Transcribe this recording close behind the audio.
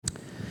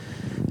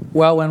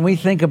Well, when we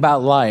think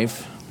about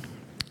life,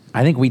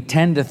 I think we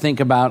tend to think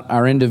about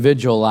our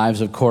individual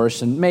lives, of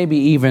course, and maybe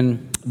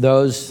even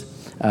those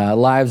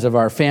lives of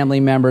our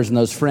family members and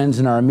those friends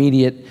in our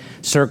immediate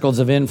circles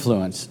of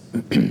influence.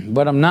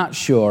 But I'm not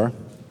sure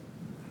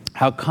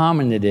how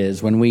common it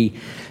is when we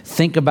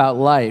think about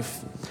life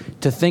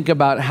to think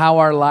about how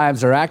our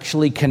lives are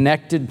actually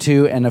connected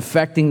to and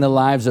affecting the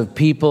lives of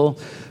people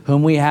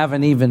whom we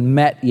haven't even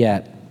met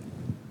yet.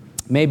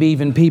 Maybe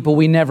even people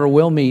we never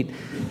will meet,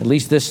 at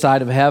least this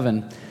side of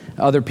heaven,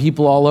 other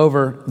people all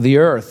over the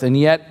earth. And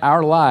yet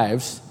our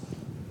lives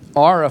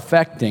are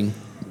affecting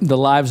the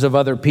lives of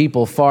other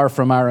people far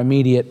from our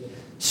immediate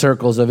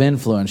circles of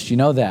influence. Do you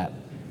know that?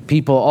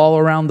 People all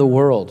around the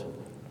world.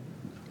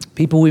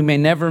 People we may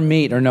never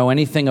meet or know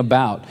anything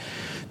about,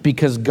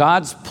 because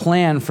God's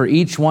plan for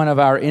each one of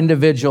our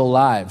individual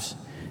lives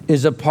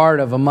is a part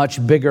of a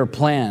much bigger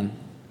plan,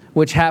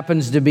 which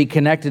happens to be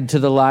connected to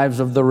the lives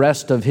of the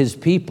rest of His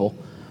people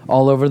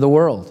all over the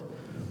world.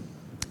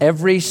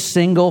 Every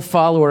single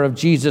follower of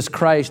Jesus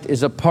Christ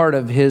is a part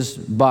of His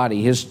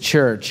body, His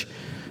church,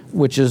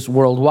 which is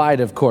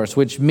worldwide, of course,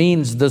 which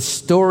means the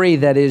story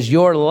that is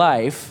your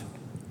life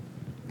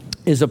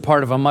is a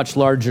part of a much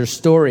larger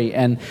story,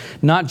 and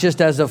not just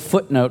as a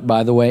footnote,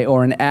 by the way,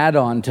 or an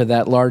add-on to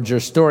that larger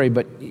story,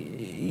 but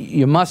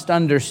you must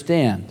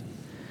understand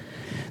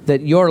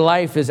that your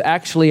life is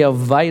actually a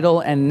vital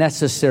and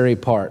necessary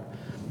part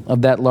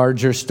of that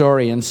larger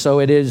story. And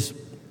so it is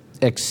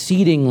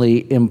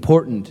exceedingly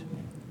important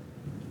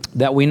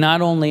that we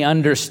not only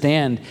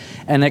understand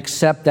and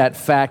accept that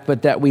fact,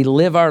 but that we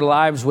live our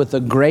lives with a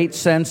great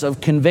sense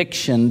of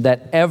conviction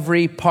that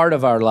every part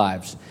of our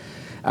lives,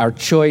 our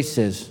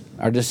choices,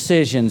 our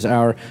decisions,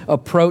 our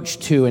approach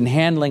to and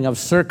handling of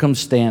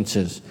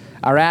circumstances,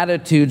 our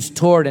attitudes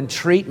toward and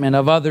treatment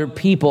of other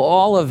people,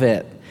 all of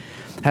it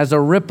has a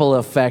ripple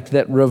effect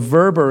that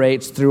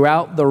reverberates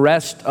throughout the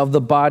rest of the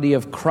body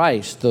of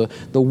Christ,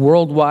 the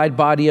worldwide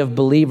body of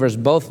believers,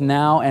 both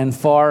now and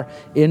far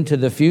into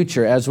the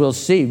future, as we'll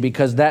see,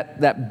 because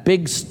that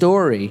big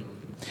story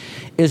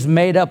is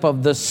made up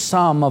of the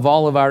sum of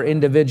all of our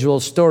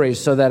individual stories,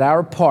 so that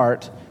our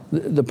part,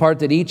 the part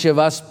that each of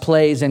us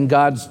plays in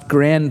God's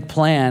grand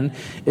plan,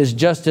 is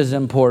just as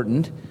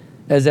important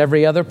as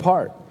every other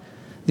part.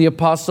 The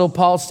Apostle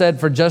Paul said,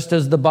 "For just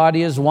as the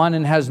body is one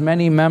and has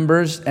many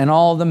members, and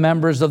all the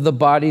members of the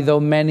body, though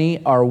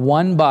many, are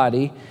one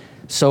body,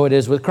 so it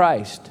is with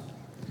Christ.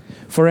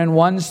 For in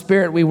one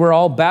Spirit we were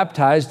all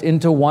baptized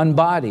into one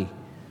body,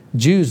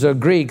 Jews or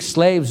Greeks,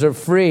 slaves or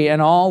free,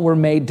 and all were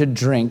made to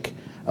drink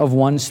of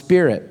one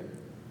Spirit.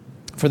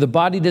 For the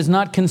body does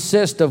not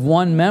consist of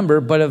one member,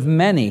 but of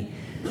many.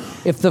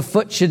 If the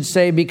foot should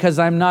say, 'Because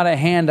I'm not a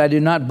hand, I do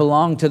not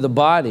belong to the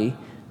body,'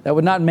 that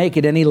would not make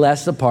it any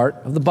less a part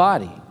of the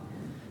body.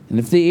 And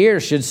if the ear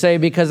should say,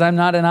 'Because I'm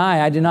not an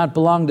eye, I do not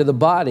belong to the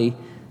body,'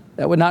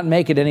 that would not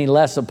make it any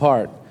less a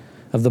part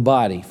of the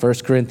body."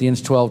 1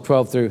 Corinthians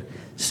 12 through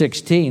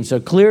 16. So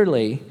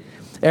clearly,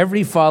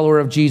 every follower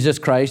of Jesus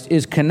Christ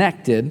is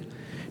connected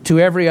to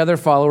every other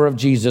follower of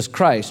Jesus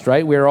Christ,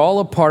 right? We're all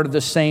a part of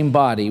the same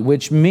body,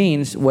 which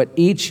means what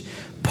each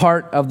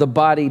part of the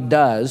body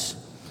does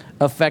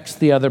affects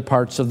the other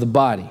parts of the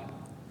body.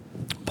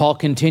 Paul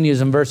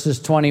continues in verses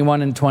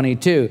 21 and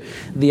 22,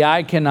 "The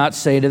eye cannot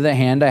say to the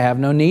hand, 'I have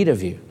no need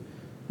of you,'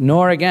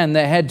 nor again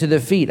the head to the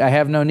feet, 'I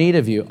have no need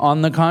of you.'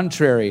 On the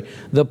contrary,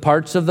 the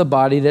parts of the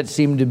body that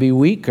seem to be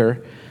weaker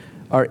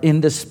are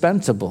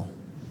indispensable.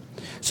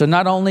 So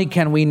not only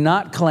can we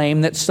not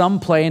claim that some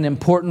play an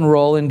important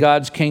role in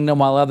God's kingdom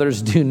while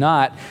others do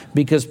not,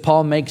 because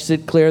Paul makes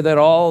it clear that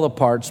all the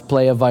parts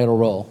play a vital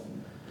role,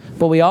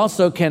 but we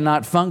also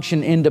cannot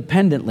function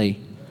independently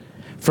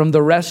from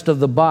the rest of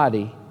the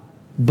body,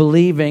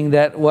 believing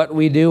that what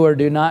we do or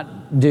do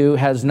not do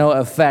has no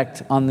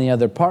effect on the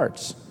other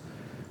parts.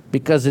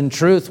 Because in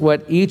truth,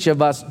 what each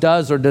of us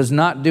does or does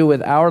not do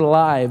with our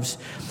lives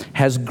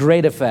has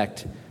great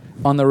effect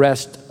on the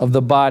rest of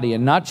the body,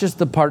 and not just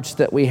the parts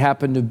that we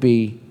happen to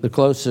be the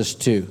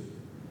closest to.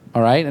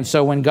 All right? And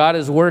so when God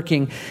is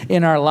working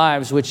in our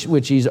lives,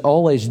 which He's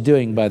always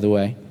doing, by the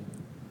way,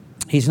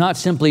 He's not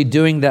simply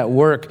doing that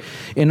work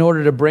in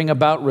order to bring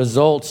about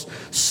results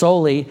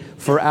solely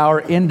for our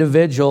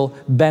individual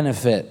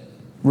benefit,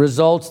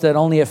 results that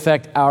only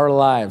affect our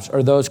lives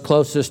or those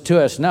closest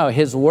to us. No,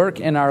 His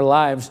work in our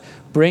lives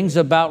brings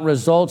about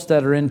results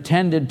that are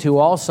intended to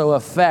also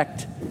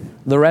affect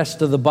the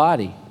rest of the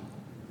body.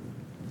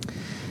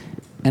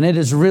 And it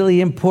is really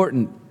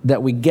important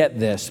that we get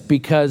this,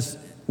 because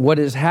what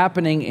is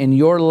happening in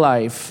your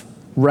life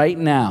right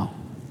now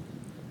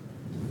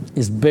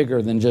is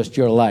bigger than just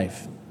your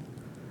life,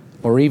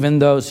 or even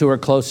those who are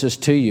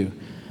closest to you,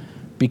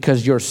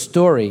 because your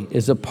story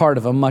is a part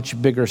of a much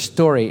bigger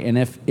story. And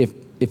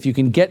if you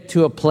can get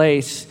to a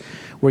place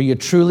where you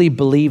truly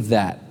believe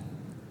that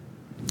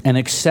and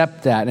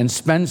accept that and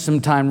spend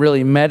some time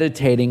really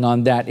meditating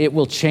on that, it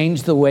will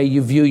change the way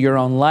you view your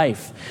own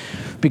life.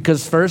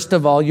 Because first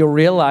of all, you'll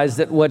realize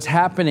that what's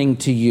happening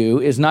to you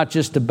is not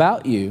just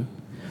about you,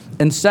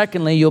 And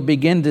secondly, you'll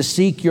begin to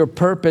seek your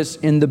purpose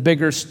in the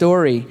bigger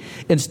story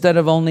instead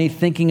of only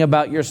thinking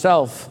about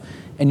yourself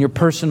and your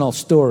personal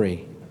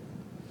story.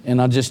 And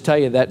I'll just tell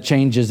you, that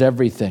changes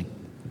everything.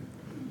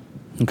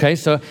 Okay,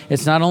 so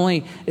it's not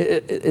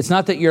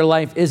that your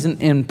life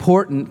isn't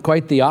important,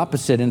 quite the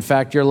opposite. In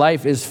fact, your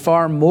life is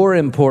far more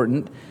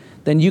important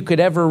than you could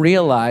ever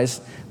realize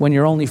when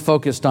you're only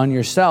focused on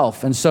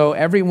yourself. And so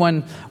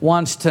everyone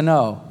wants to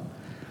know,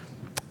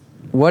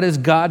 what is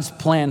God's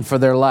plan for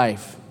their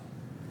life?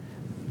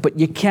 But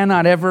you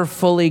cannot ever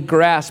fully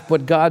grasp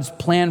what God's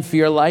plan for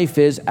your life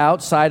is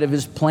outside of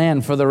His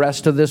plan for the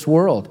rest of this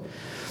world.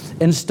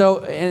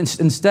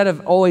 Instead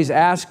of always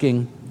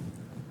asking,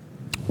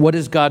 what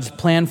is God's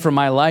plan for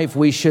my life,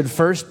 we should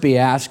first be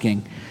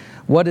asking,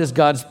 what is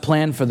God's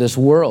plan for this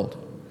world?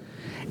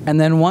 And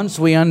then once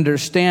we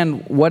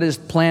understand what His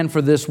plan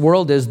for this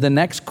world is, the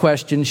next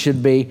question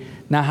should be,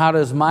 now how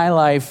does my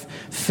life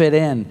fit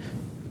in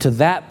to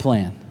that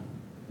plan?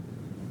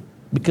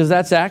 Because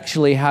that's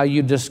actually how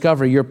you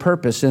discover your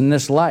purpose in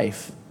this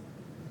life.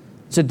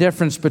 It's a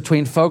difference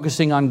between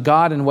focusing on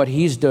God and what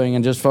He's doing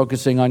and just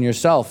focusing on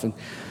yourself. And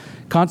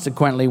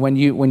consequently, when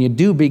you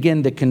do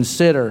begin to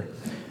consider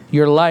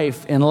your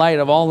life in light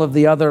of all of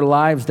the other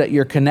lives that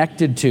you're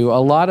connected to,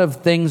 a lot of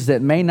things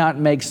that may not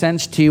make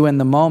sense to you in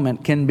the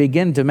moment can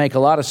begin to make a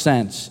lot of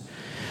sense.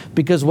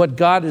 Because what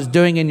God is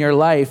doing in your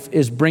life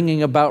is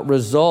bringing about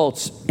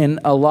results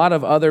in a lot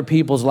of other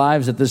people's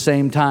lives at the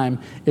same time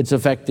it's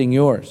affecting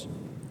yours.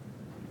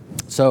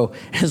 So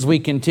as we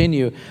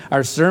continue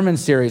our sermon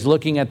series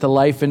looking at the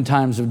life and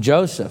times of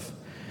Joseph,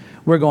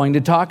 we're going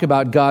to talk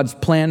about God's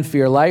plan for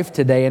your life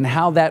today and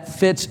how that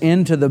fits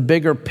into the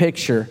bigger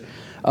picture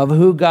of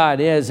who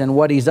God is and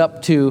what He's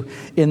up to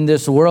in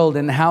this world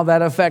and how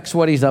that affects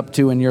what He's up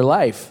to in your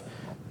life.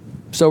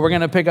 So we're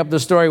going to pick up the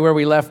story where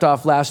we left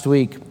off last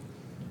week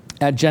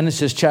at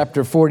Genesis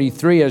chapter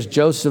 43 as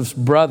Joseph's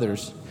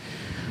brothers,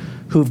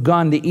 who've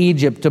gone to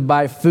Egypt to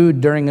buy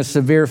food during a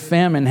severe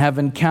famine, have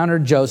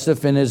encountered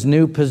Joseph in his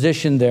new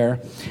position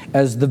there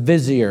as the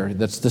vizier.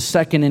 That's the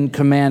second in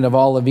command of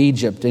all of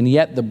Egypt. And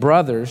yet the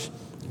brothers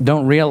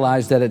don't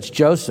realize that it's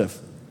Joseph.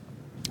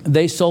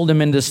 They sold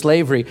him into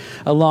slavery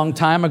a long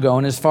time ago,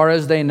 and as far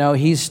as they know,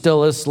 he's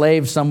still a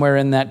slave somewhere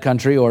in that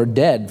country or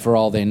dead for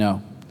all they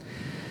know.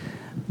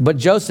 But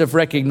Joseph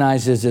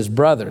recognizes his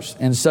brothers,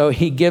 and so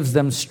he gives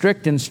them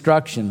strict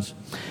instructions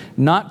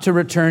not to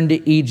return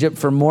to Egypt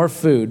for more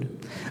food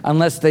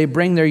unless they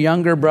bring their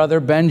younger brother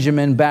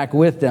Benjamin back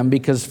with them,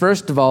 because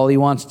first of all, he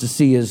wants to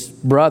see his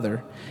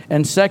brother,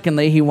 and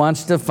secondly, he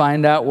wants to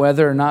find out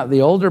whether or not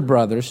the older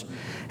brothers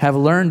have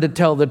learned to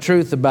tell the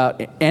truth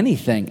about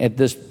anything at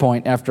this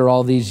point after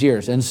all these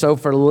years. And so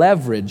for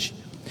leverage,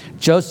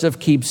 Joseph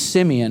keeps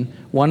Simeon,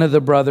 one of the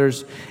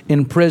brothers,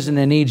 in prison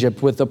in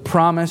Egypt with a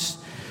promise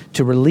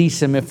to release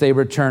him if they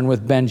return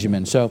with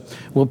Benjamin. So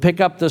we'll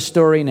pick up the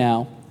story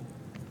now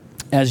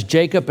as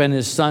Jacob and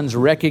his sons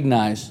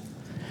recognize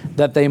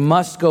that they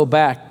must go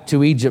back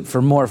to Egypt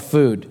for more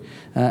food.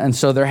 And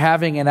so they're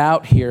having it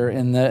out here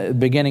in the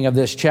beginning of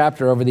this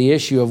chapter over the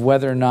issue of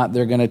whether or not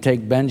they're going to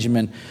take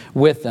Benjamin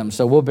with them.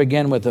 So we'll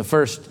begin with the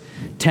first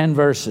 10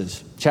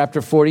 verses.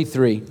 Chapter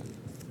 43.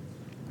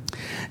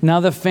 Now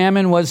the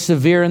famine was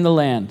severe in the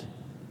land,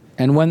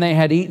 and when they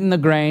had eaten the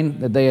grain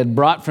that they had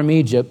brought from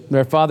Egypt,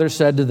 their father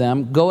said to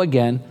them, "Go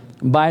again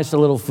and buy us a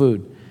little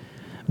food."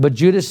 But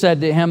Judah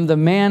said to him, "The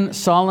man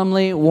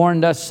solemnly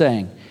warned us,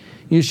 saying,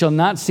 'You shall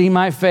not see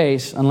my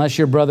face unless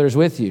your brother is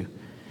with you.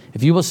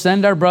 If you will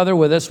send our brother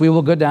with us, we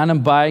will go down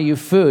and buy you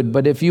food.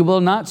 But if you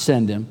will not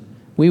send him,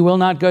 we will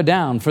not go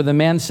down. For the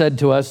man said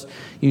to us,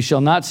 you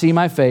shall not see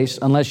my face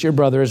unless your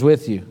brother is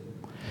with you.'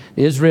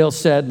 Israel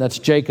said," that's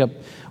Jacob,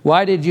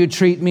 "Why did you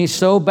treat me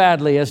so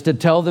badly as to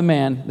tell the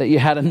man that you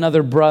had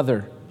another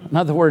brother?" In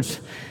other words,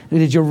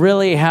 did you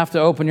really have to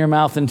open your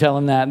mouth and tell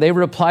him that? They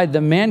replied,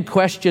 "The man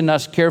questioned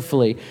us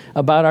carefully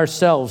about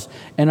ourselves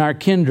and our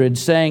kindred,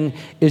 saying,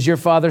 'Is your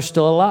father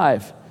still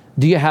alive?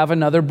 Do you have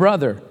another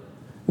brother?'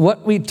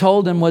 What we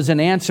told him was an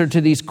answer to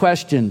these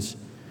questions.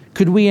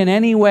 Could we in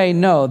any way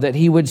know that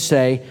he would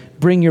say,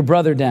 'Bring your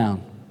brother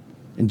down'?"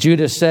 And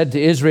Judah said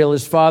to Israel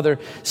his father,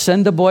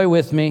 "Send the boy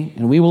with me,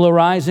 and we will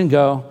arise and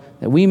go,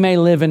 that we may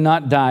live and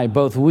not die,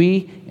 both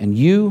we and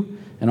you,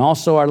 and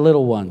also our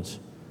little ones.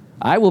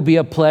 I will be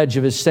a pledge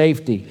of his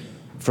safety.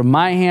 From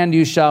my hand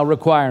you shall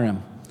require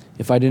him.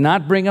 If I do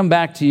not bring him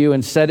back to you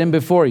and set him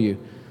before you,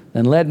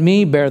 then let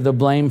me bear the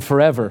blame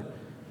forever.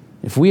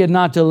 If we had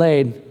not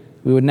delayed,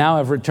 we would now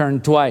have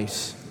returned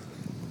twice."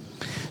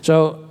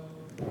 So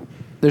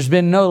there's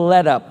been no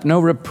let up,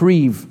 no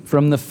reprieve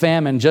from the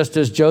famine, just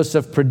as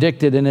Joseph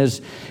predicted in his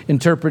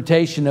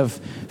interpretation of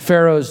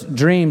Pharaoh's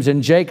dreams.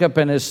 And Jacob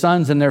and his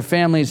sons and their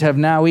families have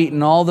now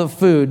eaten all the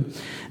food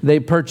they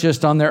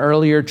purchased on their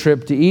earlier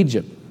trip to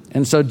Egypt.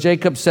 And so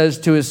Jacob says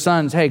to his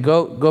sons, "Hey,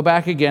 go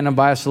back again and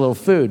buy us a little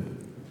food."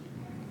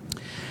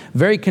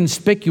 Very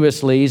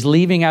conspicuously, he's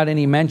leaving out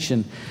any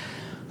mention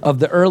of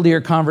the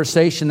earlier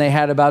conversation they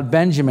had about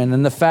Benjamin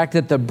and the fact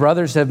that the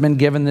brothers have been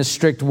given this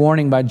strict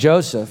warning by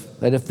Joseph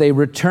that if they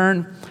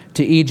return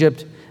to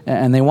Egypt,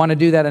 and they want to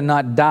do that and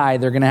not die,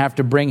 they're going to have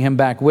to bring him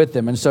back with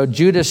them. And so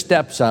Judah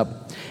steps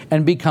up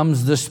and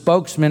becomes the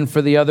spokesman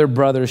for the other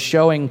brothers,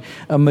 showing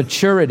a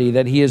maturity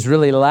that he has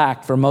really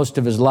lacked for most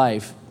of his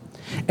life.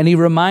 And he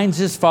reminds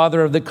his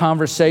father of the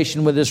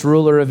conversation with this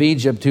ruler of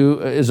Egypt, who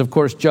is, of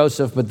course,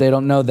 Joseph, but they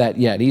don't know that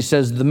yet. He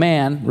says, the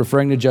man,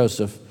 referring to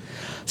Joseph,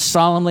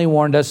 solemnly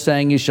warned us,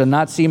 saying, you shall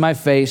not see my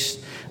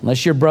face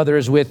unless your brother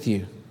is with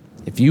you.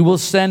 If you will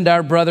send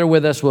our brother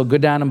with us, we'll go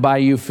down and buy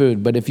you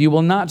food. But if you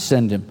will not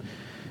send him,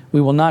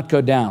 we will not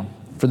go down.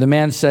 For the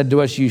man said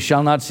to us, you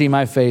shall not see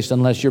my face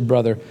unless your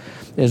brother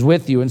is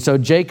with you. And so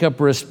Jacob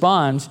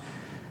responds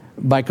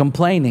by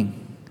complaining.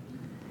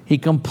 He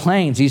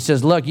complains. He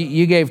says, look,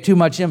 you gave too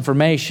much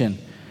information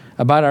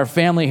about our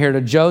family here to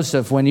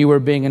Joseph when you were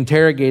being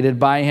interrogated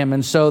by him.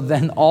 And so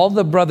then all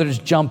the brothers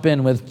jump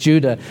in with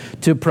Judah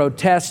to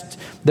protest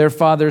their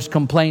father's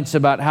complaints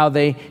about how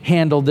they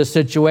handled the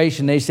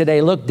situation. They said,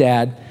 hey, look,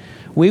 Dad,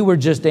 we were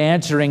just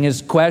answering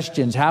his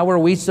questions. How are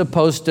we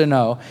supposed to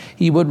know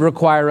he would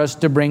require us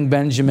to bring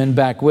Benjamin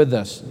back with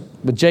us?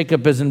 But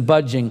Jacob isn't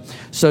budging.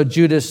 So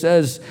Judah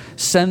says,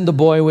 send the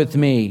boy with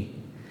me,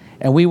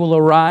 and we will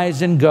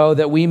arise and go,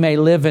 that we may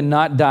live and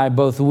not die,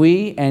 both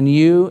we and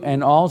you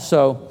and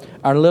also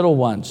our little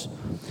ones.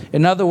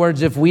 In other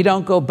words, if we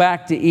don't go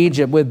back to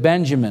Egypt with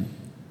Benjamin,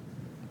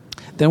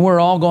 then we're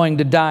all going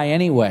to die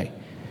anyway,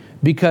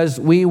 because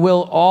we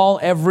will all,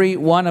 every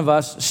one of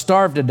us,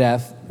 starve to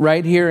death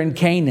right here in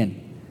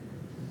Canaan.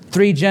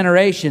 3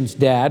 generations,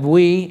 Dad,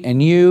 we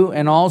and you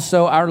and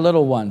also our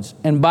little ones.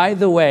 And by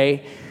the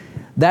way,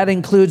 that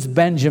includes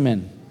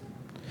Benjamin.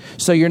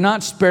 So you're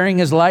not sparing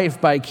his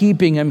life by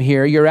keeping him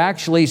here. You're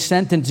actually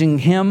sentencing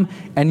him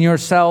and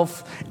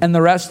yourself and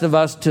the rest of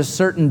us to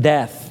certain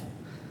death.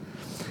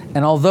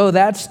 And although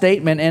that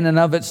statement in and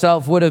of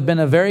itself would have been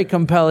a very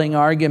compelling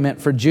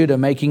argument for Judah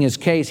making his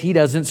case, he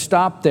doesn't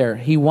stop there.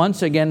 He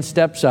once again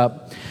steps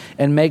up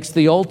and makes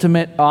the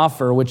ultimate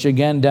offer, which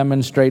again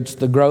demonstrates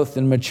the growth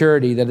and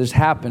maturity that has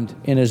happened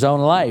in his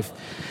own life.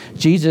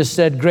 Jesus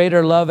said,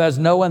 greater love has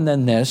no one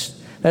than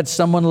this, that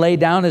someone lay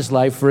down his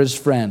life for his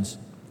friends.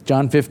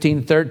 John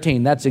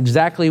 15:13. That's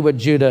exactly what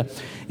Judah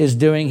is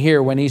doing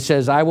here when he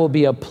says, I will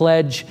be a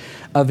pledge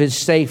of his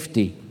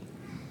safety.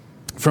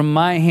 From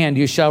my hand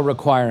you shall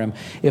require him.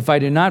 If I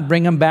do not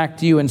bring him back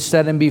to you and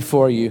set him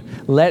before you,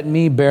 let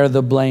me bear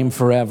the blame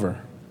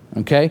forever.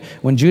 Okay?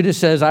 When Judah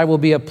says, I will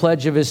be a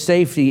pledge of his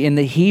safety, in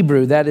the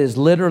Hebrew, that is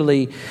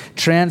literally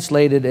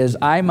translated as,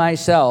 I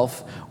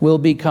myself will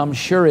become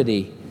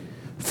surety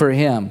for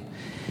him.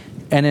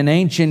 And in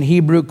ancient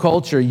Hebrew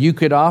culture, you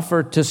could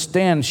offer to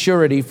stand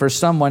surety for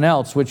someone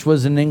else, which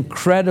was an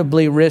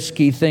incredibly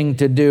risky thing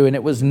to do. And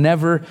it was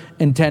never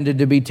intended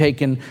to be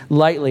taken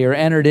lightly or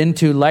entered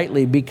into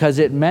lightly, because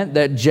it meant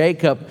that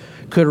Jacob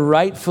could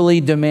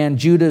rightfully demand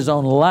Judah's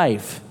own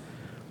life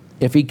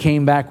if he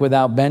came back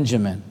without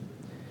Benjamin,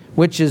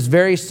 which is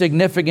very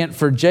significant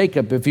for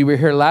Jacob. If you were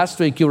here last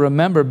week, you'll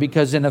remember,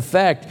 because in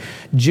effect,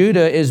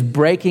 Judah is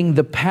breaking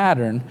the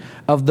pattern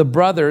of the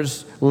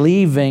brothers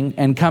leaving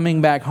and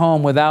coming back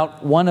home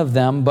without one of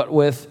them, but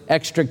with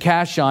extra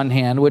cash on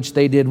hand, which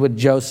they did with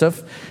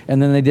Joseph,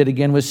 and then they did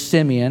again with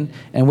Simeon,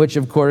 and which,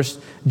 of course,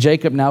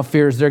 Jacob now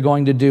fears they're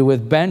going to do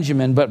with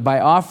Benjamin. But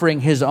by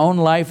offering his own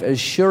life as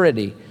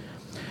surety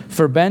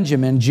for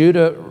Benjamin,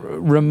 Judah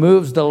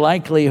removes the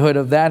likelihood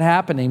of that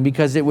happening,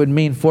 because it would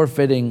mean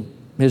forfeiting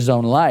his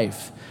own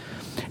life.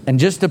 And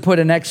just to put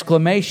an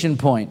exclamation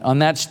point on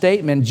that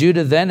statement,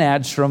 Judah then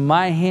adds, from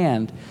my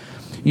hand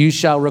you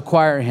shall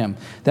require him.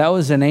 That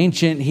was an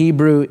ancient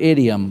Hebrew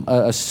idiom,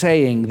 a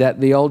saying that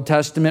the Old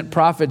Testament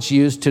prophets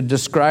used to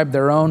describe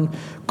their own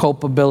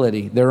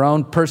culpability, their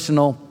own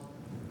personal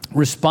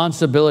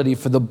responsibility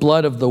for the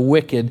blood of the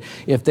wicked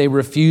if they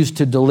refused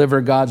to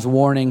deliver God's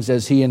warnings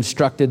as he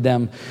instructed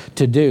them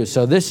to do.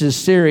 So this is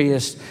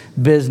serious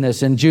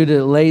business, and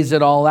Judah lays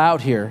it all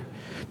out here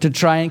to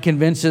try and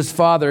convince his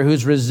father,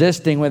 who's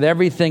resisting with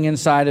everything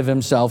inside of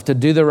himself, to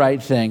do the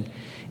right thing,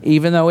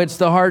 even though it's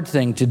the hard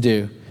thing to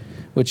do,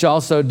 which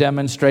also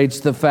demonstrates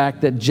the fact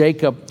that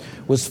Jacob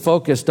was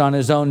focused on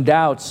his own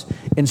doubts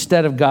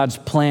instead of God's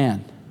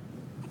plan.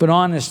 But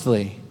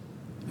honestly,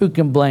 who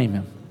can blame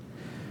him?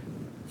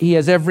 He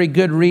has every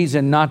good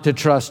reason not to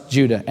trust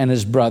Judah and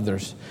his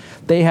brothers.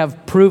 They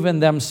have proven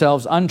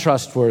themselves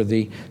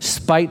untrustworthy,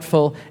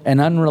 spiteful,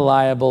 and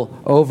unreliable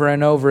over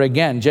and over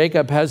again.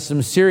 Jacob has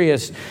some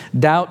serious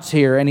doubts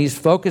here, and he's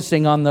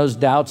focusing on those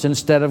doubts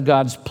instead of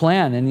God's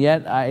plan. And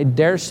yet, I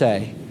dare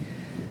say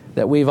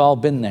that we've all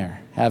been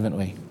there, haven't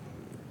we?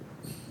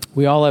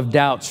 We all have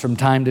doubts from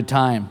time to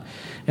time,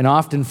 and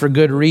often for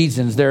good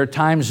reasons. There are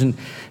times when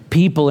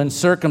people and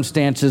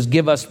circumstances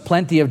give us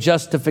plenty of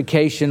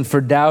justification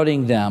for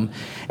doubting them,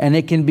 and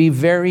it can be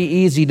very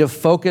easy to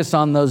focus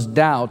on those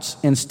doubts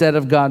instead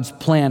of God's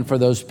plan for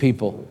those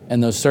people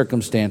and those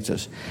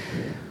circumstances.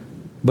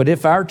 But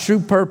if our true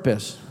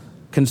purpose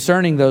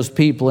concerning those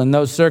people and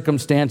those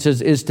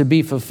circumstances is to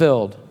be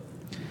fulfilled,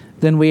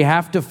 then we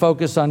have to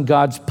focus on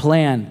God's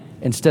plan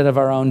instead of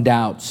our own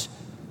doubts,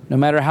 no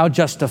matter how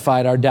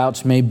justified our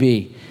doubts may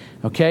be.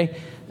 Okay?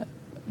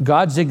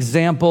 God's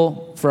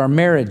example for our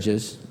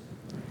marriages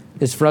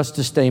is for us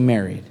to stay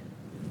married.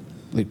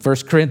 Like 1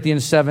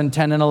 Corinthians 7,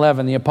 10, and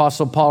 11, the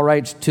Apostle Paul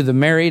writes, "To the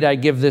married I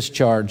give this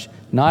charge,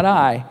 not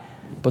I,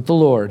 but the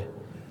Lord.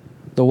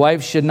 The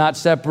wife should not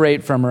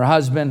separate from her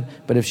husband,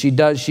 but if she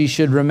does, she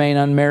should remain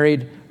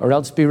unmarried or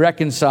else be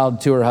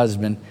reconciled to her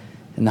husband.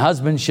 And the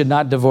husband should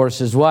not divorce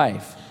his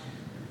wife."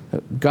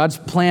 God's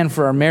plan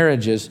for our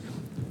marriages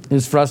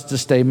is for us to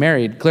stay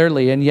married,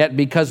 clearly. And yet,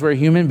 because we're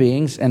human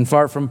beings and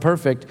far from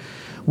perfect,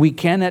 we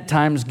can at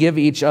times give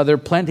each other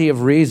plenty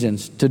of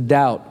reasons to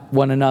doubt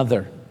one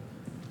another.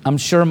 I'm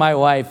sure my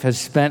wife has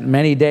spent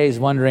many days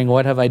wondering,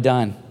 what have I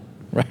done?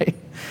 Right?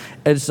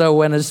 And so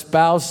when a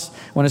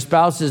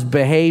spouse's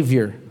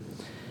behavior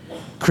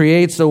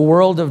creates a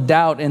world of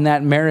doubt in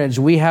that marriage,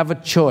 we have a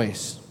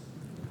choice.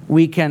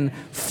 We can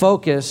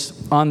focus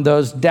on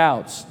those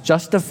doubts,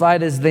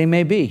 justified as they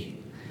may be.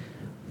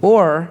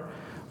 Or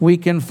we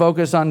can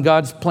focus on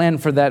God's plan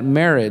for that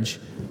marriage,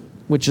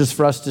 which is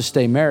for us to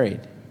stay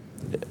married.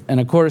 And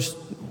of course,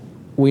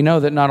 we know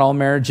that not all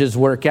marriages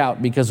work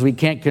out because we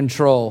can't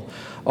control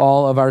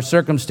all of our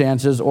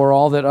circumstances or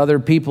all that other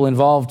people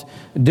involved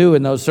do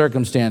in those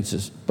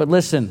circumstances. But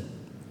listen,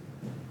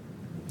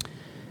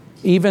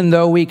 even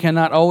though we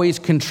cannot always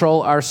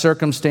control our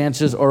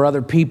circumstances or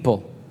other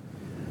people,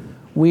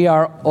 we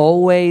are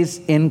always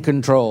in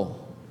control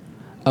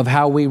of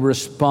how we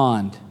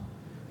respond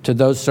to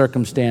those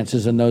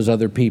circumstances and those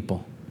other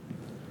people.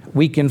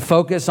 We can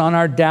focus on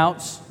our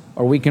doubts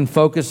or we can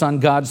focus on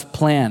God's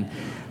plan.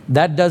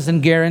 That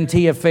doesn't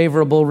guarantee a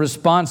favorable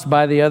response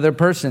by the other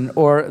person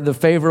or the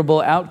favorable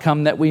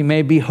outcome that we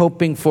may be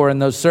hoping for in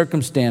those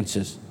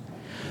circumstances.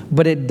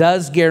 But it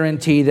does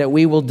guarantee that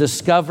we will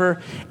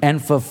discover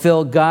and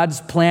fulfill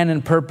God's plan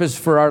and purpose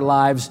for our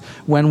lives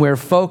when we're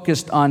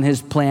focused on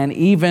His plan,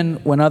 even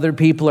when other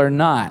people are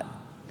not.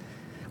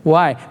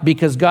 Why?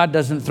 Because God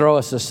doesn't throw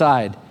us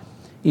aside,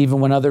 even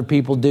when other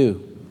people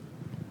do.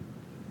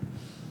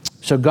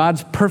 So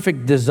God's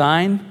perfect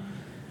design,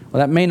 well,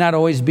 that may not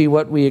always be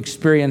what we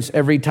experience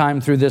every time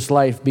through this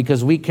life,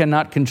 because we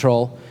cannot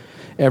control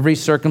every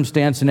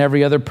circumstance and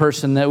every other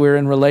person that we're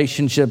in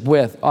relationship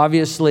with.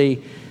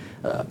 Obviously,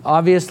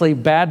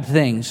 bad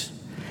things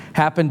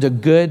happen to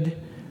good,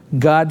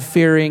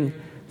 God-fearing,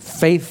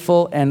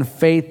 faithful, and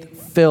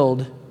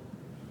faith-filled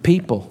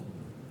people.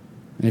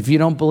 And if you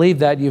don't believe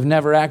that, you've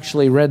never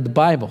actually read the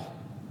Bible.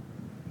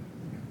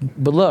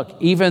 But look,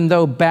 even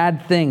though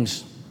bad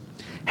things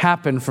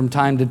happen from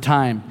time to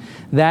time,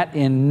 that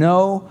in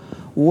no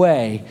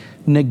way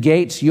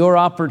negates your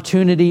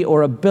opportunity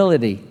or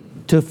ability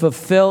to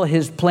fulfill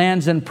His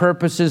plans and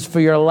purposes for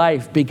your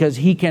life, because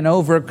He can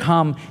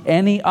overcome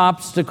any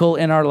obstacle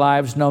in our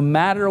lives, no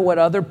matter what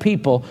other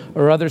people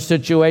or other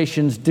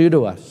situations do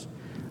to us.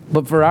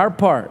 But for our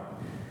part,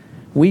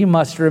 we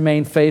must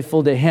remain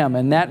faithful to Him,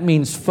 and that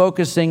means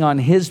focusing on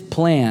His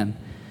plan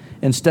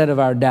instead of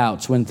our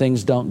doubts when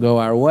things don't go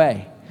our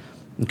way.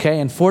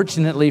 Okay, and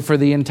fortunately for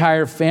the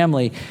entire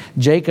family,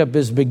 Jacob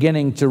is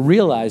beginning to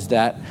realize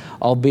that,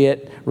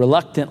 albeit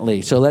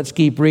reluctantly. So let's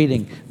keep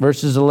reading,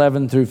 verses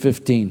 11 through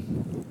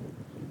 15.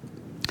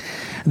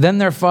 Then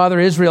their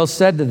father Israel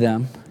said to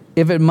them,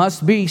 "If it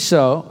must be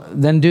so,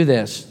 then do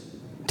this.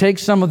 Take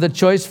some of the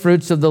choice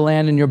fruits of the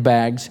land in your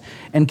bags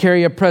and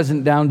carry a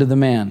present down to the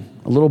man,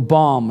 a little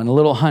balm and a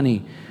little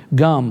honey,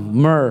 gum,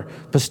 myrrh,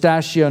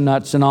 pistachio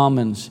nuts, and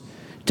almonds.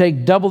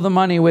 Take double the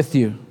money with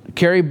you.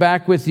 Carry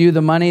back with you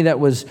the money that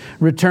was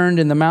returned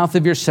in the mouth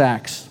of your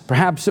sacks.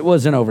 Perhaps it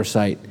was an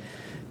oversight.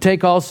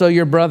 Take also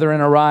your brother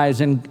and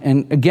arise and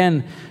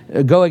again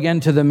go again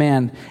to the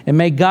man. And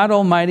may God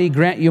Almighty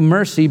grant you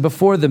mercy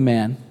before the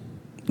man.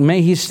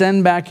 May He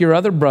send back your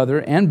other brother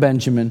and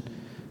Benjamin.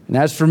 And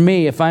as for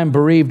me, if I am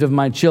bereaved of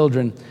my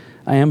children,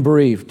 I am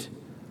bereaved."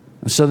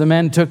 So the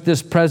men took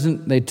this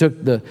present. They took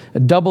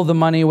double the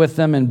money with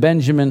them and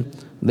Benjamin.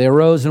 They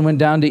arose and went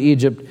down to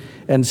Egypt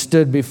and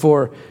stood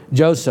before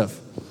Joseph.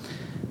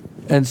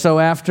 And so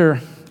after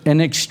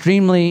an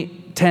extremely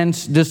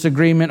tense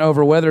disagreement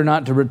over whether or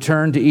not to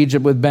return to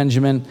Egypt with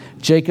Benjamin,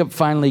 Jacob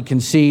finally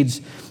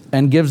concedes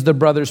and gives the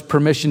brothers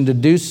permission to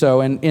do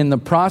so. And in the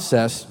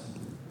process,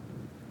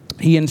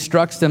 he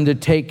instructs them to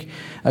take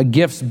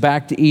gifts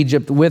back to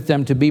Egypt with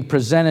them to be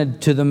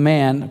presented to the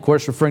man, of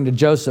course referring to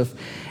Joseph.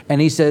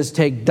 And he says,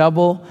 take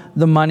double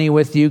the money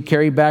with you,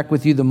 carry back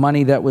with you the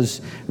money that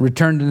was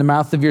returned in the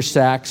mouth of your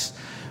sacks,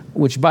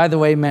 which, by the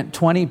way, meant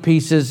 20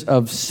 pieces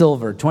of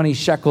silver, 20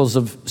 shekels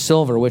of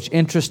silver, which,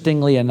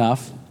 interestingly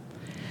enough,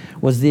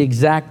 was the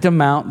exact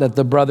amount that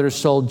the brothers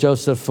sold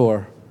Joseph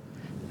for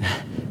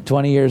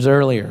 20 years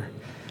earlier.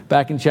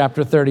 Back in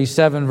chapter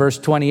 37, verse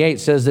 28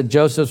 says that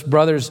Joseph's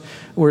brothers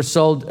were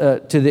sold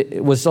to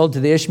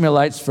the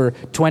Ishmaelites for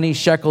 20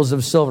 shekels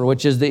of silver,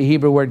 which is the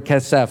Hebrew word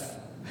kesef.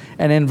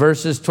 And in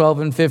verses 12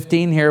 and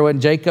 15 here,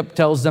 when Jacob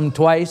tells them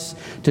twice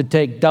to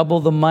take double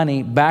the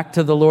money back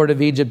to the Lord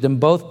of Egypt in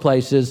both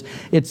places,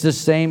 it's the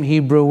same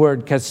Hebrew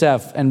word,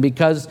 kesef. And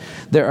because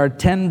there are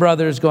 10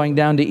 brothers going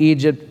down to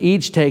Egypt,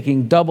 each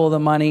taking double the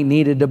money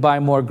needed to buy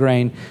more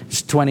grain,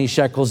 it's 20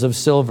 shekels of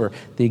silver,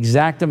 the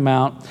exact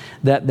amount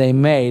that they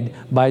made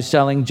by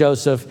selling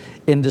Joseph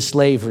into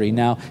slavery.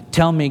 Now,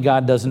 tell me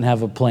God doesn't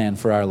have a plan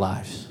for our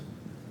lives.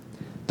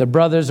 The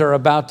brothers are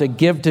about to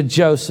give to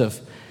Joseph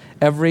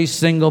every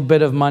single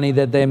bit of money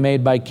that they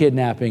made by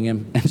kidnapping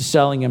him and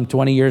selling him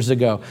 20 years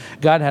ago.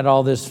 God had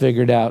all this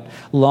figured out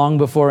long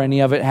before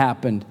any of it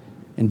happened.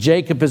 And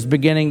Jacob is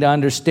beginning to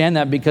understand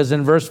that, because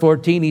in verse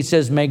 14 he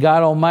says, "May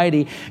God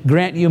Almighty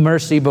grant you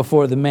mercy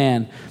before the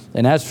man.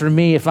 And as for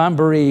me, if I'm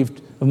bereaved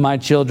of my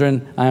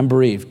children, I am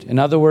bereaved." In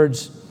other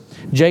words,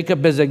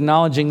 Jacob is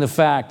acknowledging the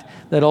fact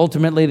that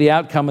ultimately the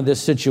outcome of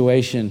this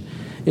situation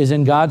is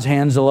in God's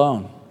hands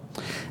alone.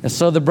 And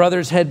so the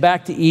brothers head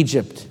back to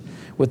Egypt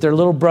with their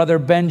little brother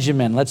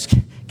Benjamin. Let's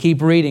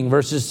keep reading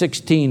verses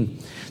 16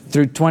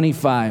 through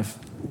 25.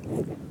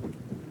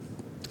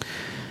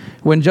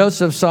 When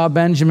Joseph saw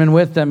Benjamin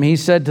with them, he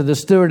said to the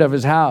steward of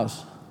his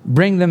house,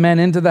 "Bring the men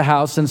into the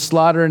house and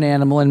slaughter an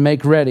animal and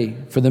make ready,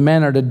 for the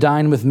men are to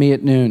dine with me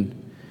at noon."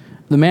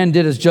 The man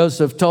did as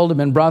Joseph told him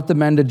and brought the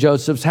men to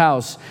Joseph's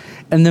house.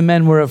 And the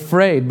men were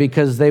afraid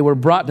because they were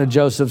brought to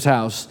Joseph's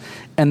house.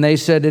 And they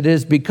said, "It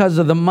is because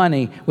of the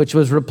money which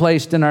was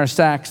replaced in our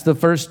sacks the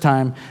first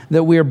time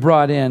that we are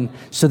brought in,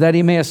 so that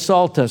he may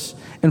assault us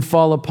and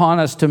fall upon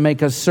us to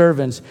make us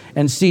servants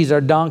and seize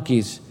our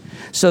donkeys."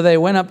 So they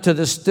went up to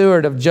the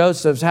steward of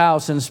Joseph's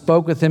house and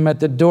spoke with him at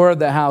the door of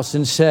the house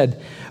and said,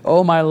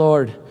 "O my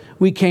lord,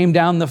 we came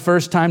down the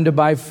first time to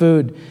buy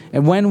food.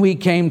 And when we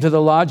came to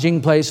the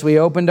lodging place, we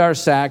opened our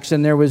sacks,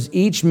 and there was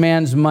each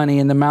man's money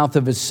in the mouth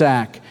of his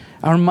sack,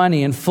 our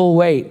money in full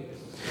weight.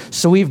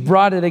 So we've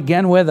brought it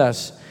again with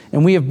us,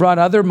 and we have brought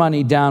other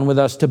money down with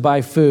us to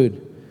buy food.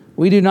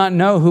 We do not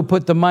know who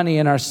put the money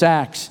in our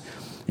sacks."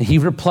 And he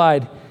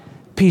replied,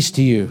 "Peace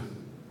to you.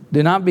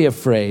 Do not be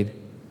afraid.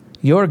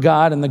 Your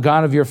God and the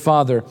God of your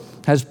father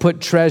has put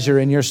treasure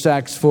in your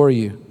sacks for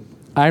you.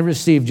 I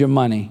received your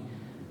money."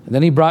 And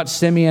then he brought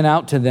Simeon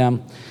out to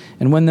them.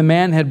 And when the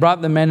man had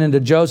brought the men into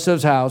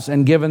Joseph's house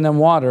and given them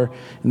water,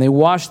 and they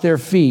washed their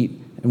feet,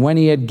 and when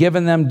he had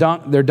given them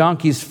their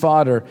donkeys'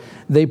 fodder,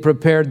 they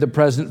prepared the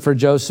present for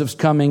Joseph's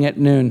coming at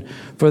noon,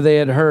 for they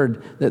had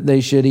heard that they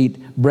should eat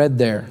bread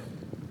there.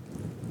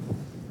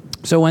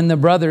 So when the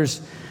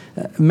brothers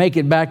make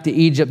it back to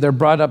Egypt, they're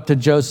brought up to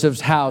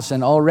Joseph's house,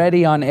 and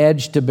already on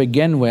edge to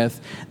begin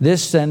with,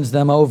 this sends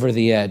them over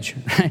the edge.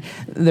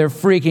 They're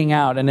freaking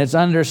out, and it's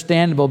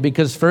understandable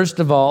because, first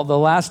of all, the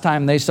last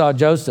time they saw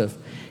Joseph,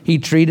 he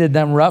treated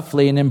them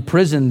roughly and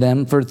imprisoned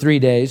them for 3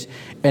 days,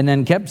 and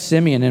then kept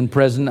Simeon in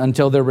prison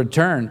until their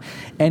return.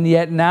 And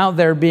yet now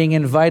they're being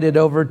invited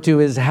over to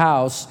his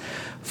house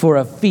for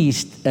a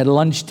feast at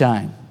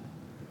lunchtime.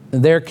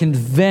 They're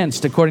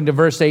convinced, according to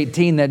verse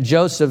 18, that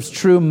Joseph's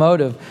true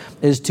motive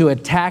is to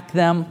attack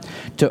them,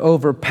 to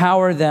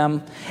overpower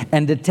them,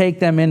 and to take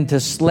them into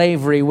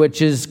slavery,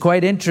 which is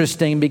quite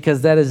interesting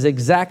because that is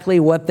exactly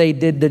what they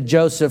did to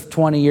Joseph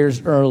 20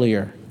 years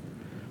earlier.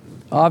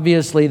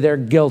 Obviously, their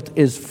guilt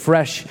is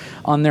fresh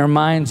on their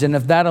minds, and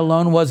if that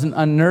alone wasn't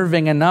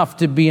unnerving enough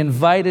to be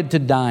invited to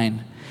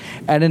dine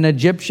at an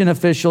Egyptian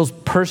official's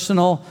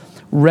personal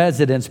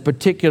residence,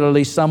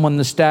 particularly someone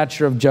the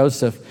stature of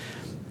Joseph,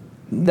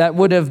 that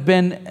would have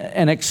been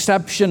an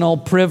exceptional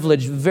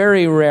privilege,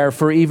 very rare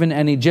for even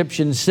an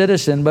Egyptian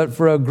citizen, but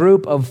for a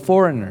group of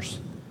foreigners,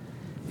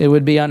 it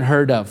would be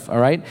unheard of, all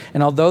right?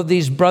 And although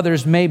these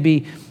brothers may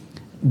be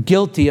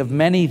guilty of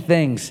many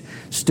things,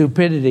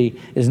 stupidity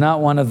is not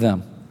one of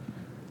them.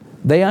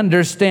 They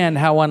understand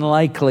how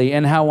unlikely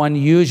and how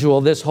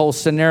unusual this whole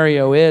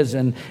scenario is,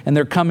 and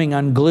they're coming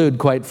unglued,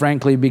 quite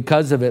frankly,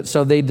 because of it.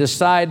 So they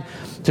decide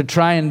to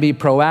try and be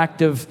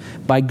proactive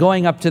by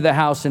going up to the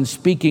house and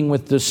speaking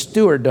with the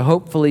steward to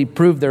hopefully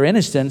prove their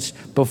innocence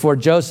before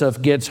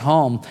Joseph gets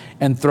home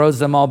and throws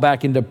them all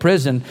back into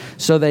prison.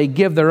 So they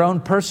give their own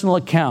personal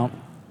account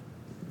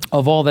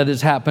of all that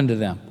has happened to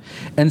them.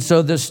 And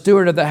so the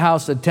steward of the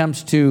house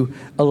attempts to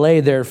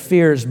allay their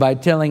fears by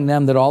telling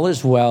them that all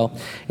is well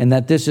and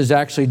that this is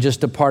actually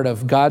just a part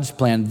of God's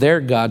plan, their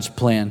God's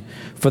plan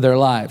for their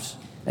lives.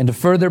 And to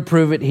further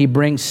prove it, he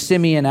brings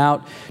Simeon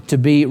out to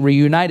be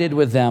reunited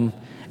with them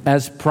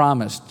as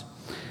promised.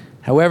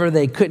 However,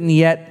 they couldn't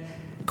yet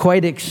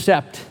quite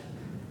accept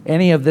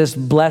any of this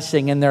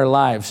blessing in their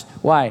lives.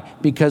 Why?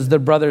 Because the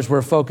brothers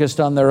were focused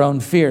on their own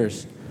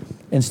fears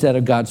instead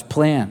of God's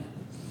plan.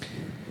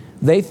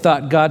 They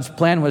thought God's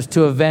plan was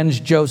to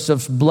avenge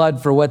Joseph's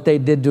blood for what they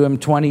did to him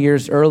 20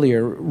 years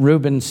earlier.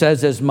 Reuben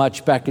says as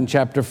much back in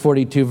chapter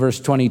 42, verse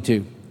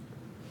 22.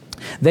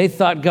 They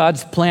thought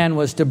God's plan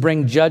was to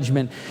bring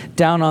judgment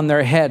down on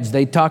their heads.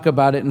 They talk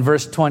about it in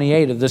verse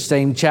 28 of the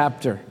same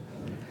chapter.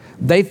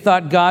 They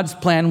thought God's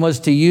plan was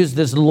to use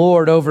this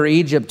lord over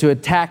Egypt to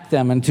attack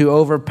them and to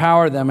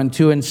overpower them and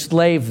to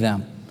enslave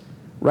them.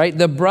 right?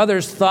 The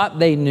brothers thought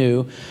they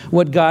knew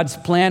what God's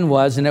plan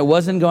was, and it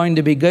wasn't going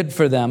to be good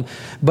for them.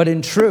 But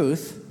in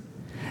truth,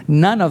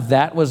 none of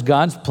that was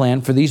God's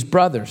plan for these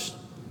brothers.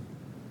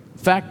 In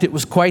fact, it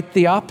was quite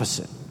the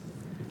opposite.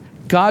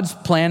 God's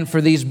plan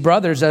for these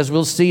brothers, as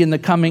we'll see in the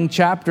coming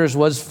chapters,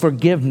 was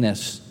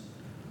forgiveness,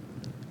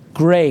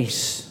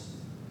 grace,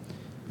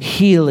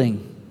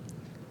 healing,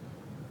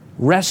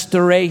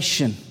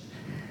 restoration,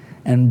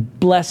 and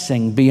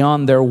blessing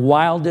beyond their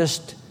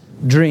wildest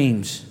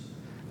dreams.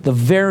 The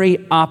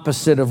very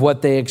opposite of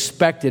what they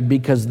expected,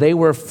 because they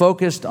were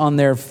focused on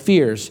their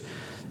fears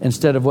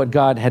instead of what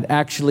God had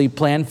actually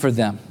planned for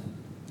them.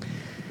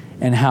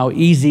 And how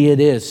easy it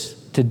is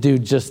to do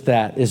just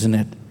that, isn't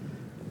it?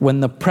 When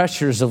the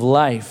pressures of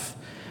life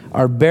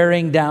are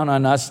bearing down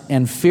on us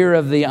and fear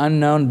of the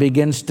unknown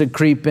begins to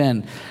creep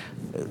in.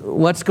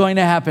 What's going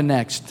to happen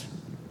next?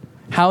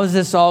 How is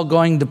this all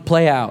going to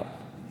play out?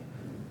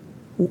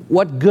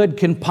 What good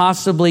can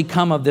possibly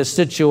come of this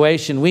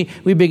situation?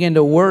 We begin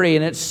to worry,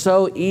 and it's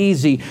so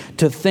easy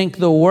to think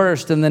the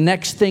worst. And the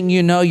next thing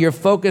you know, you're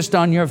focused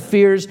on your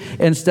fears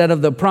instead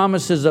of the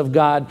promises of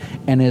God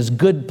and His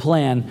good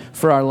plan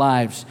for our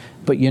lives.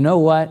 But you know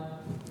what?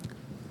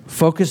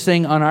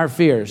 Focusing on our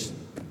fears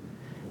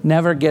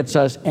never gets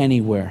us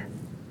anywhere.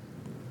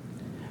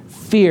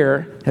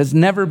 Fear has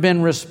never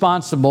been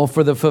responsible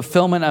for the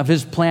fulfillment of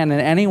His plan in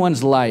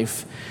anyone's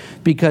life,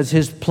 because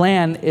His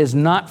plan is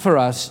not for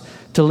us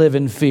to live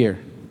in fear.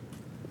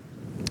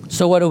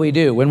 So what do we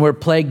do when we're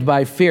plagued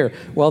by fear?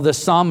 Well, the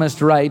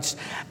psalmist writes,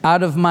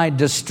 "Out of my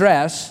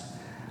distress,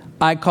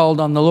 I called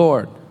on the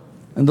Lord.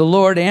 And the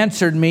Lord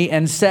answered me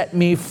and set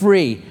me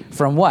free."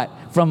 From what?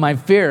 From my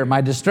fear,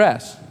 my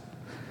distress.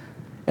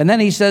 And then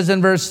he says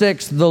in verse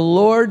 6, "The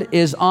Lord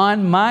is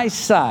on my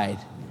side.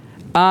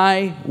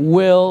 I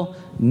will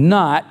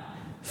not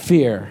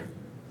fear.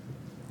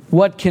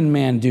 What can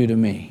man do to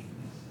me?"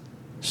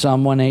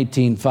 Psalm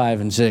 118,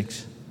 5 and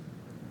 6.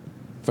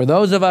 For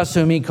those of us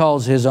whom He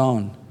calls His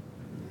own,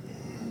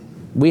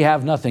 we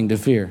have nothing to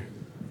fear,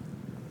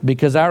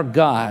 because our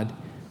God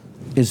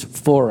is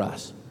for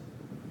us.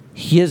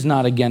 He is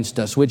not against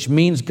us, which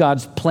means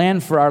God's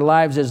plan for our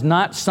lives is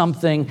not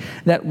something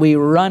that we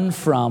run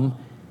from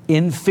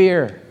in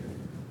fear.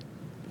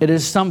 It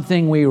is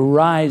something we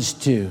rise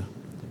to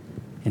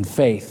in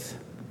faith.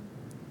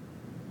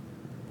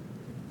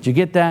 Did you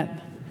get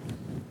that?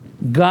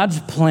 God's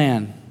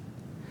plan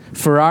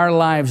for our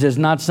lives is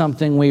not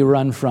something we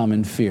run from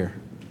in fear.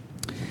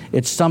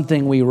 It's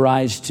something we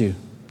rise to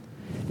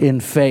in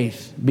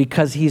faith,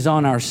 because He's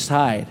on our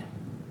side.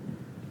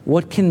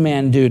 What can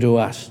man do to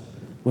us?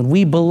 When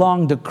we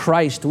belong to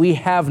Christ, we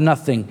have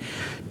nothing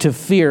to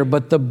fear.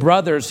 But the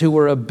brothers, who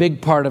were a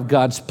big part of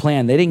God's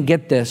plan, they didn't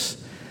get this.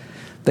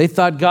 They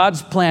thought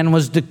God's plan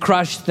was to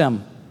crush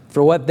them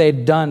for what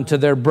they'd done to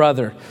their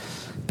brother.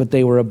 But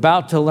they were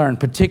about to learn,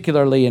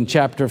 particularly in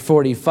chapter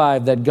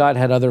 45, that God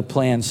had other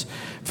plans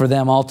for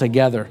them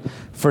altogether.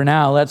 For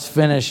now, let's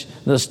finish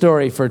the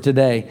story for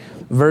today.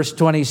 Verse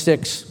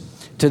 26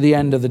 to the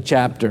end of the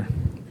chapter.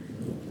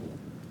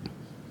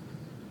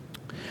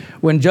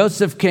 When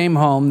Joseph came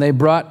home, they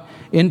brought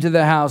into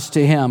the house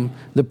to him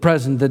the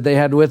present that they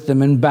had with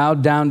them, and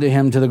bowed down to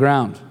him to the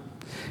ground.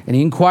 And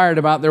he inquired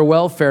about their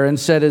welfare and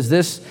said,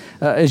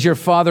 is your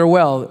father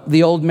well?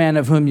 The old man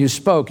of whom you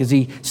spoke, is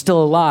he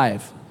still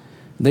alive?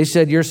 They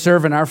said, your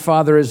servant, our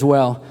father, is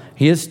well.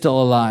 He is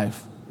still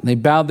alive. And they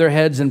bowed their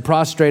heads and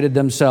prostrated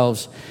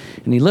themselves.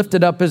 And he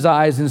lifted up his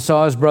eyes and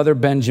saw his brother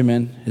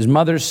Benjamin, his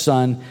mother's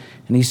son.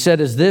 And he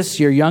said, is this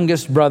your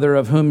youngest brother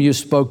of whom you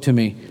spoke to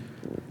me?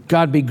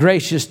 God be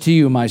gracious to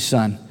you, my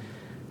son.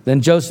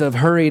 Then Joseph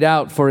hurried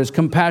out, for his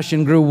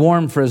compassion grew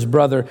warm for his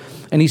brother,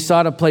 and he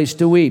sought a place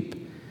to weep.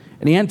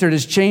 And he entered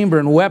his chamber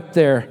and wept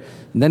there.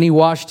 And then he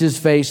washed his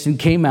face and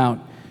came out.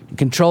 And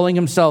controlling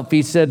himself,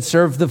 he said,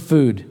 serve the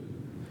food.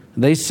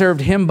 And they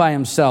served him by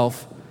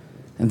himself,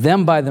 and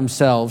them by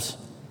themselves,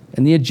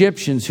 and the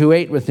Egyptians who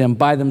ate with him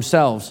by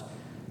themselves,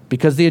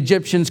 because the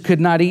Egyptians could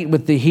not eat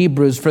with the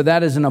Hebrews, for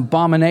that is an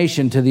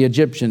abomination to the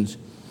Egyptians.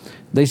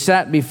 They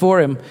sat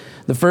before him,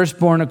 the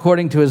firstborn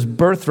according to his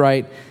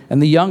birthright,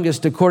 and the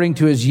youngest according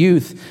to his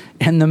youth.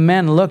 And the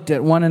men looked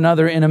at one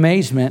another in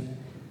amazement.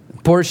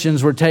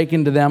 Portions were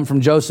taken to them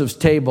from Joseph's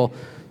table,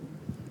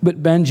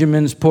 but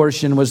Benjamin's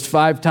portion was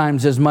 5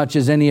 times as much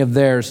as any of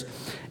theirs.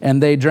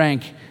 And they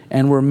drank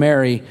and were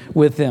merry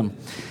with him.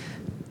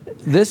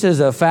 This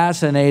is a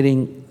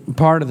fascinating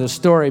part of the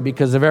story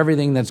because of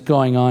everything that's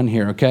going on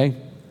here, okay?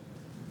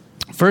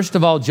 First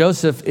of all,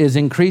 Joseph is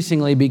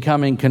increasingly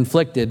becoming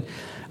conflicted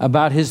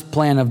about his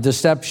plan of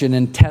deception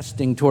and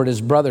testing toward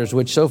his brothers,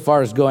 which so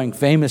far is going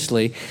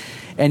famously.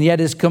 And yet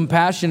his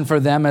compassion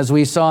for them, as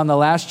we saw in the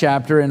last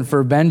chapter, and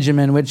for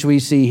Benjamin, which we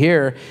see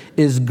here,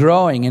 is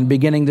growing and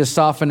beginning to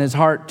soften his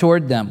heart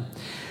toward them.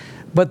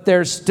 But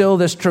there's still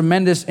this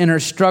tremendous inner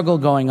struggle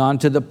going on,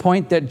 to the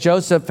point that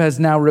Joseph has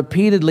now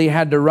repeatedly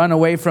had to run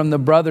away from the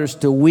brothers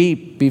to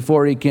weep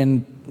before he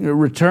can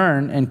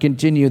return and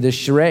continue this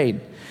charade.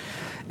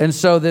 And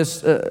so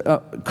this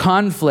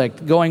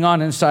conflict going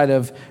on inside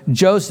of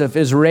Joseph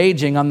is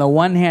raging. On the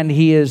one hand,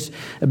 he is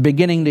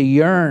beginning to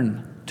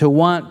yearn, to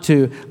want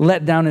to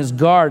let down his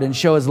guard and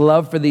show his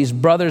love for these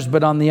brothers.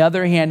 But on the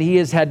other hand, he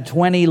has had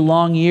 20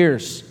 long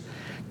years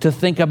to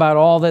think about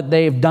all that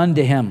they've done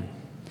to him.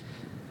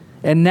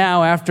 And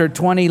now, after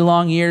 20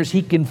 long years,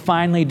 he can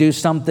finally do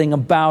something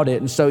about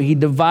it. And so he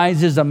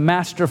devises a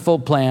masterful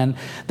plan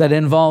that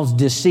involves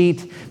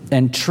deceit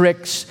and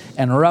tricks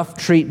and rough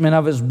treatment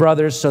of his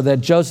brothers so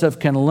that Joseph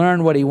can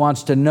learn what he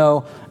wants to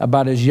know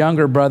about his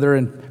younger brother,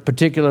 and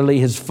particularly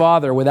his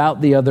father,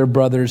 without the other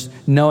brothers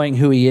knowing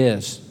who he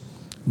is.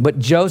 But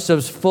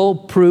Joseph's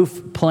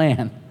foolproof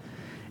plan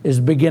is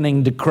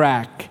beginning to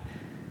crack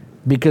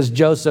because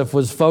Joseph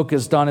was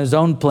focused on his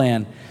own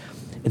plan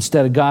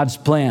instead of God's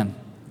plan.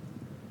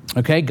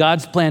 Okay,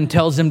 God's plan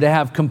tells him to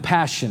have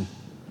compassion.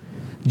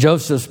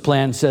 Joseph's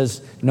plan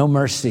says no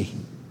mercy.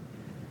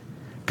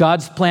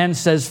 God's plan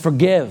says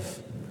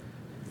forgive.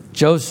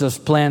 Joseph's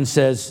plan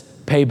says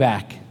pay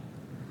back.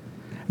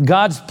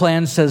 God's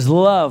plan says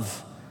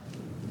love.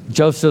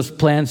 Joseph's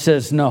plan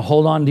says no,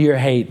 hold on to your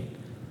hate.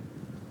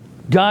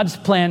 God's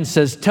plan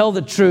says tell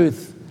the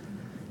truth.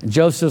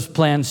 Joseph's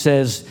plan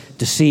says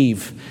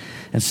deceive.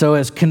 And so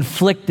as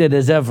conflicted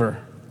as ever,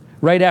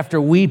 right after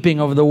weeping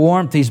over the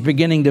warmth he's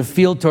beginning to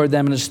feel toward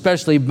them, and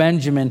especially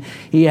Benjamin,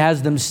 he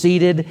has them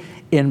seated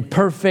in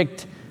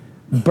perfect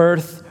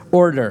birth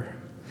order.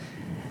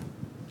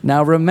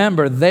 Now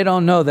remember, they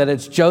don't know that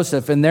it's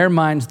Joseph. In their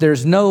minds,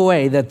 there's no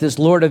way that this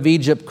Lord of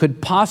Egypt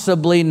could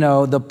possibly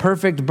know the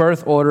perfect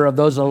birth order of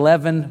those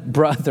 11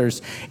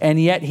 brothers.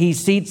 And yet he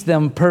seats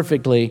them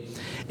perfectly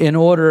in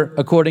order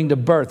according to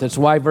birth. That's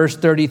why verse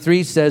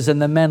 33 says,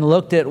 and the men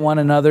looked at one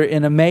another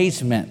in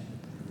amazement.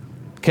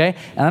 Okay?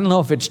 And I don't know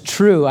if it's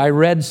true. I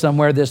read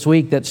somewhere this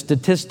week that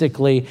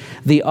statistically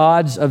the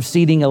odds of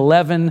seating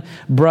 11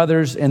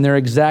 brothers in their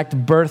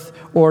exact birth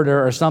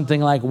order are something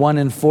like 1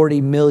 in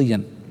 40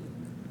 million.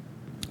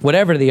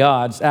 Whatever the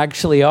odds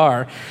actually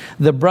are,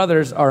 the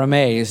brothers are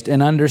amazed,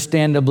 and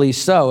understandably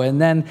so.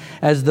 And then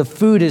as the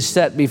food is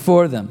set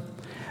before them,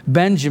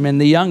 Benjamin,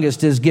 the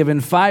youngest, is given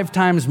 5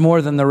 times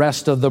more than the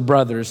rest of the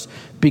brothers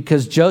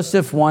because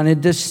Joseph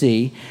wanted to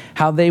see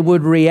how they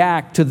would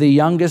react to the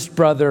youngest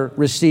brother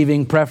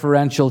receiving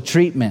preferential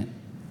treatment.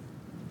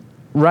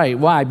 Right,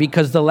 why?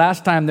 Because the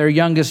last time their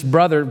youngest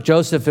brother,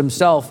 Joseph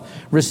himself,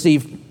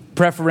 received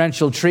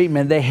preferential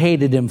treatment, they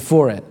hated him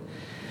for it.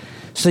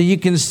 So you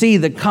can see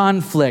the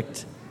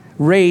conflict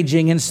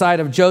raging inside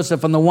of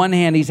Joseph. On the one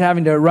hand, he's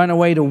having to run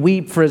away to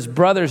weep for his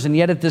brothers, and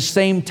yet at the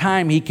same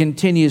time, he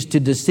continues to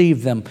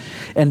deceive them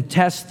and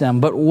test them.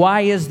 But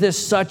why is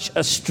this such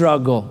a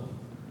struggle?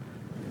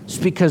 It's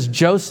because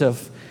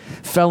Joseph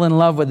fell in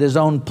love with his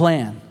own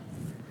plan.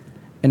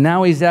 And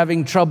now he's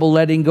having trouble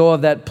letting go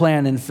of that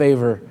plan in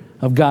favor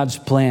of God's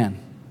plan.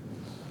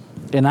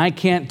 And I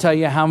can't tell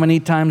you how many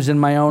times in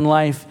my own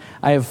life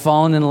I have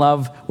fallen in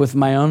love with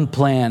my own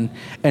plan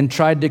and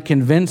tried to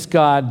convince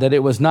God that it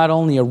was not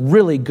only a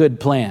really good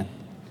plan,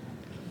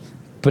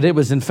 but it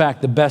was in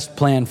fact the best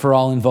plan for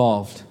all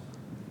involved.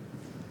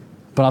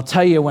 But I'll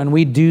tell you, when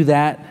we do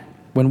that,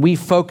 when we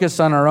focus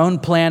on our own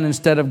plan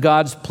instead of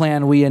God's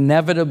plan, we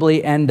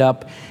inevitably end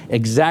up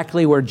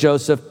exactly where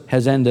Joseph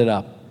has ended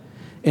up,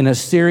 in a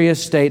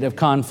serious state of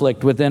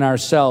conflict within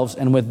ourselves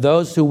and with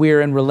those who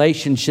we're in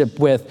relationship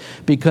with,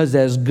 because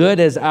as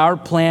good as our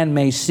plan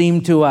may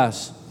seem to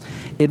us,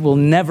 it will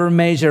never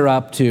measure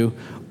up to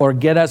or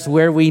get us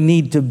where we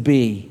need to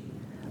be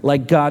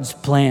like God's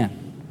plan.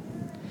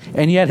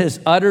 And yet as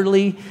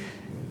utterly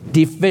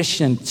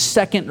deficient,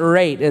 second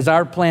rate as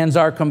our plans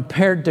are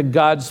compared to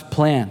God's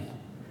plan,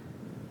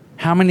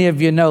 how many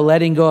of you know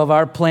letting go of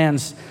our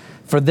plans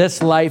for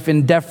this life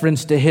in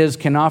deference to His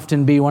can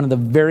often be one of the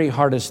very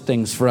hardest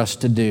things for us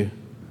to do?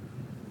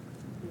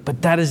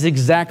 But that is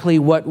exactly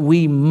what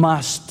we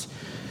must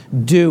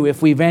do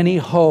if we've any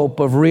hope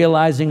of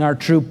realizing our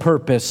true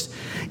purpose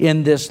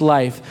in this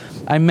life.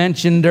 I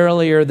mentioned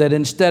earlier that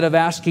instead of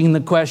asking the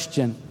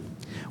question,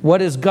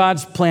 what is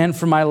God's plan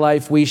for my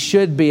life? We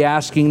should be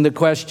asking the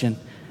question,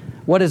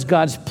 what is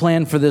God's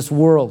plan for this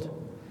world?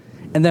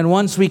 And then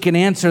once we can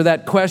answer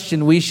that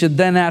question, we should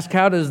then ask,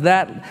 how does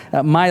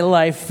that, my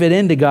life, fit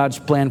into God's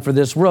plan for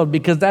this world?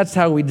 Because that's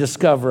how we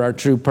discover our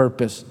true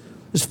purpose,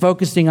 is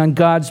focusing on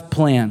God's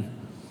plan,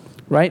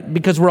 right?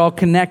 Because we're all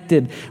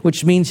connected,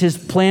 which means His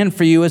plan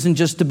for you isn't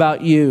just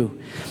about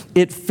you.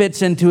 It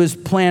fits into His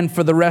plan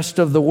for the rest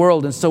of the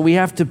world. And so we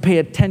have to pay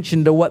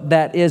attention to what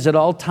that is at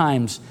all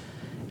times,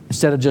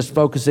 instead of just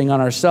focusing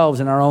on ourselves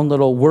and our own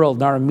little world,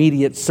 and our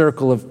immediate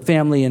circle of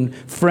family and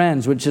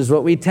friends, which is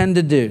what we tend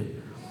to do.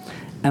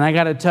 And I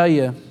got to tell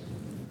you,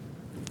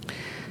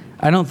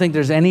 I don't think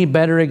there's any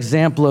better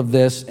example of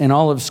this in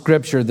all of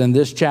Scripture than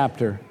this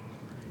chapter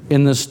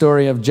in the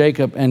story of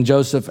Jacob and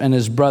Joseph and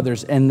his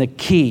brothers. And the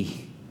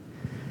key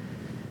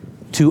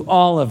to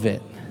all of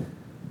it,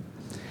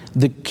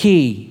 the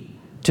key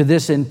to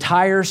this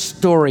entire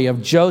story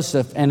of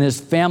Joseph and his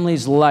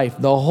family's life,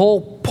 the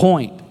whole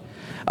point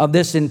of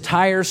this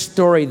entire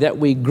story that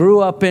we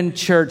grew up in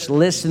church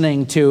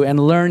listening to and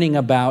learning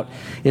about,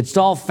 it's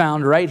all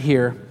found right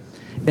here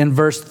in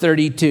verse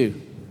 32.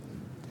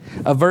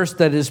 A verse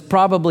that is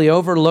probably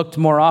overlooked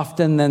more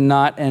often than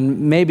not,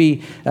 and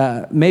maybe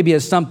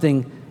as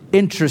something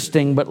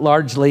interesting but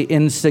largely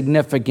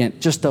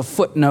insignificant, just a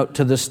footnote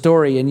to the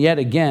story. And yet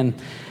again,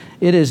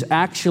 it is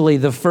actually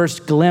the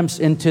first glimpse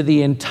into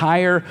the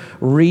entire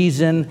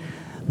reason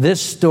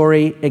this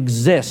story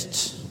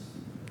exists.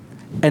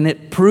 And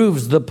it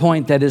proves the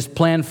point that His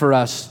plan for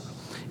us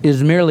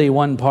is merely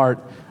one part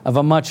of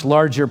a much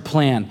larger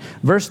plan.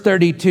 Verse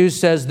 32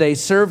 says, they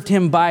served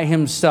him by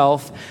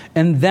himself,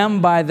 and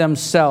them by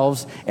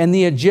themselves, and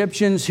the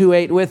Egyptians who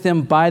ate with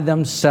him by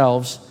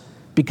themselves,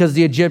 because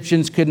the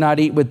Egyptians could not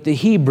eat with the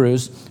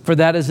Hebrews, for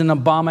that is an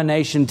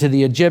abomination to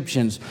the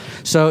Egyptians.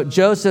 So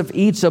Joseph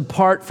eats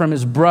apart from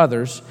his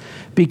brothers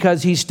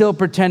because he's still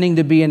pretending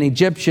to be an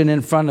Egyptian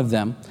in front of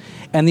them.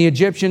 And the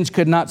Egyptians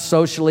could not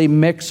socially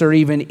mix or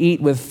even eat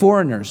with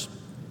foreigners.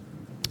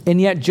 And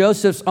yet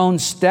Joseph's own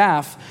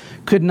staff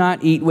could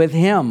not eat with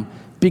him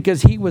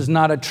because he was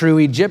not a true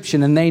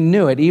Egyptian, and they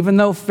knew it. Even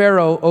though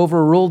Pharaoh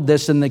overruled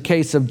this in the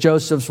case of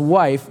Joseph's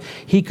wife,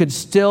 he could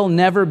still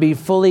never be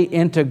fully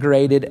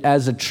integrated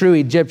as a true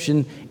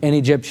Egyptian in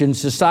Egyptian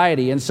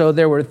society. And so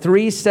there were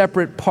 3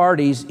 separate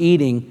parties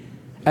eating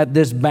at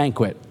this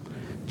banquet.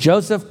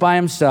 Joseph by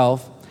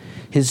himself,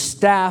 his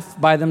staff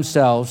by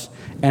themselves,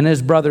 and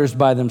his brothers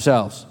by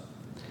themselves.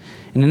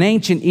 And in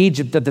ancient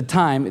Egypt at the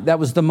time, that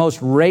was the most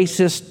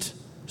racist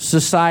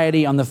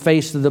society on the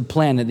face of the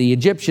planet. The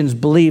Egyptians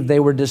believed they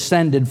were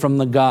descended from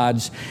the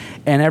gods,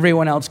 and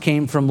everyone else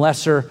came from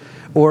lesser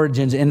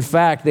origins. In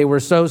fact, they were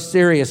so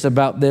serious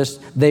about this,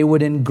 they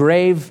would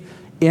engrave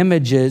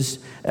images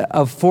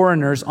of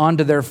foreigners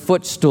onto their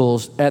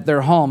footstools at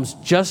their homes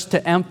just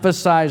to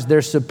emphasize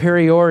their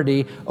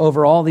superiority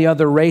over all the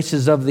other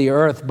races of the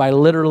earth by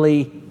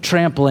literally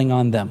trampling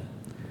on them.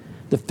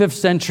 The 5th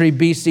century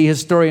BC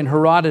historian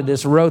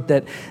Herodotus wrote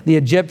that the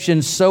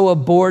Egyptians so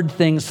abhorred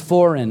things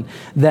foreign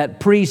that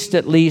priests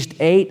at least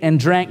ate and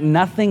drank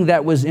nothing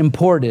that was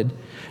imported,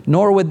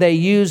 nor would they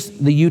use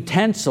the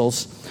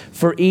utensils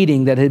for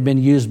eating that had been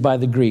used by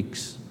the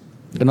Greeks.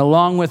 And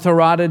along with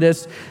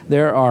Herodotus,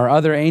 there are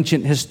other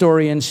ancient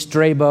historians,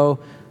 Strabo,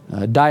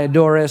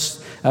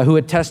 Diodorus, who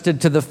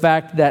attested to the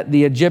fact that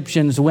the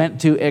Egyptians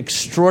went to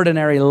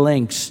extraordinary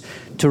lengths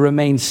to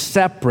remain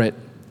separate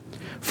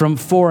from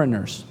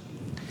foreigners.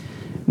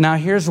 Now,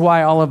 here's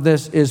why all of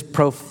this is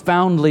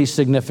profoundly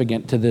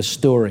significant to this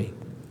story.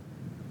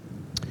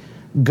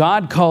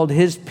 God called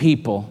His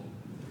people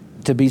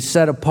to be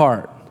set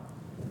apart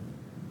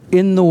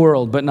in the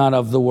world, but not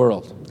of the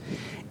world.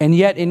 And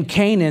yet in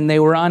Canaan, they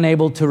were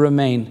unable to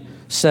remain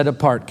set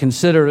apart.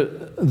 Consider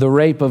the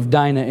rape of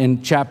Dinah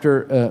in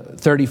chapter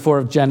 34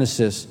 of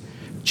Genesis.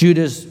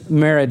 Judah's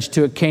marriage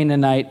to a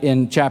Canaanite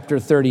in chapter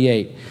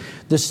 38.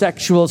 The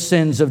sexual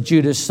sins of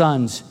Judah's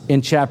sons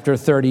in chapter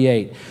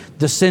 38.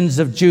 The sins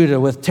of Judah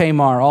with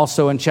Tamar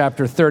also in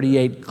chapter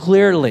 38.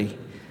 Clearly,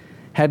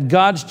 had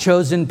God's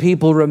chosen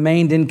people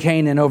remained in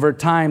Canaan over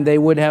time, they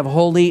would have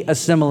wholly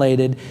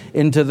assimilated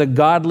into the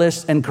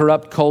godless and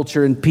corrupt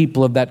culture and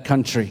people of that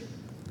country.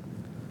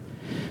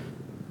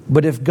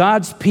 But if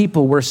God's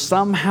people were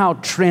somehow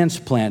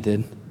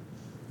transplanted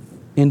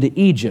into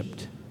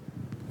Egypt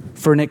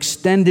for an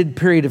extended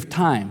period of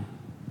time,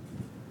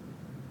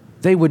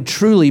 they would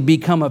truly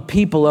become a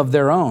people of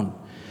their own,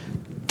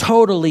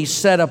 totally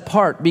set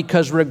apart,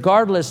 because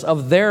regardless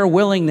of their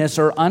willingness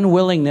or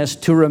unwillingness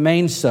to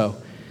remain so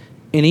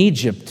in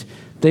Egypt,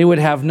 they would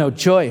have no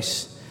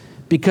choice,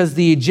 because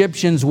the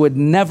Egyptians would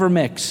never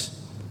mix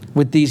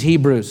with these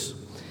Hebrews.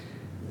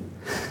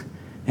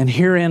 And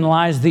herein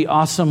lies the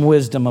awesome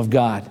wisdom of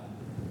God.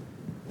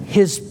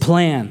 His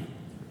plan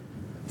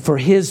for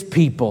His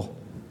people,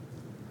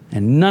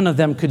 and none of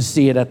them could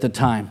see it at the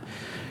time.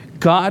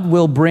 God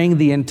will bring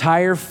the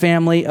entire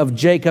family of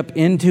Jacob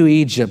into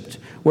Egypt,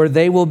 where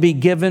they will be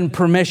given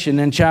permission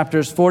in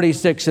chapters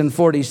 46 and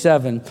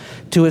 47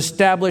 to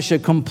establish a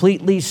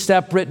completely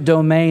separate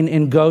domain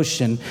in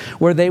Goshen,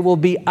 where they will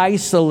be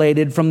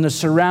isolated from the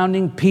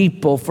surrounding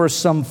people for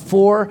some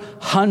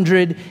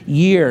 400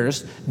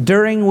 years,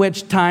 during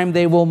which time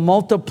they will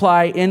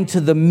multiply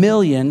into the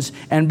millions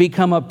and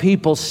become a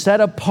people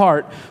set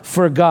apart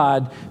for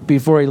God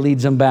before He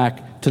leads them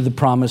back to the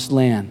promised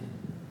land.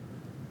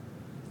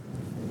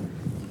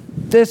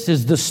 This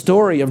is the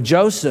story of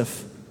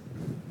Joseph.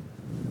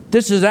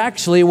 This is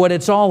actually what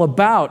it's all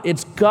about.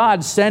 It's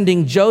God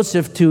sending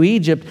Joseph to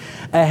Egypt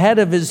ahead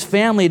of his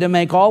family to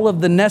make all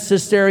of the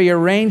necessary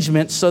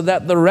arrangements so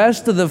that the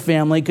rest of the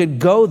family could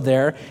go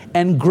there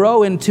and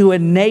grow into a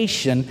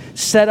nation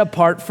set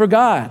apart for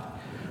God.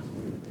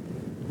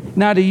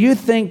 Now, do you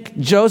think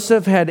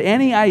Joseph had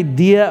any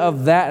idea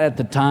of that at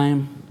the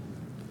time?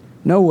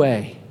 No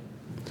way.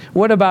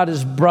 What about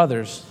his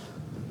brothers?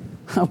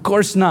 Of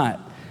course not.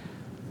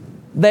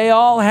 They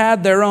all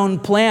had their own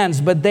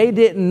plans, but they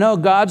didn't know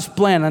God's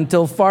plan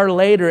until far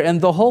later. And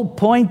the whole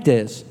point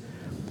is,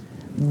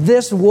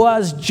 this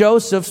was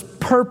Joseph's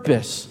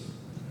purpose.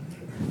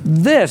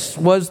 This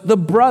was the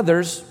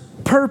brothers'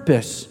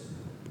 purpose.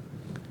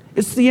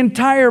 It's the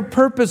entire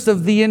purpose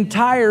of the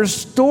entire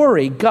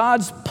story,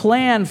 God's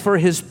plan for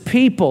his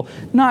people,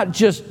 not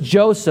just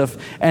Joseph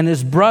and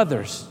his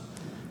brothers.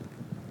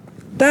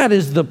 That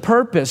is the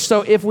purpose.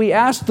 So if we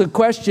ask the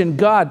question,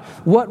 God,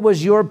 what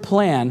was your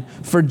plan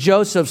for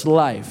Joseph's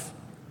life?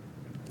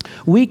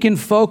 We can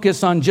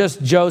focus on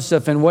just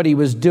Joseph and what he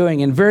was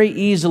doing and very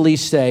easily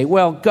say,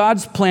 well,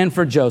 God's plan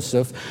for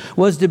Joseph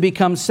was to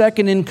become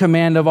second in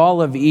command of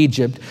all of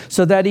Egypt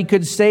so that he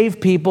could save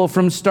people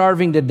from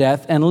starving to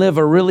death and live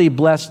a really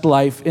blessed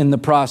life in the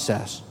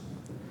process.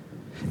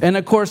 And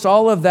of course,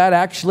 all of that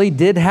actually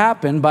did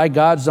happen by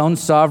God's own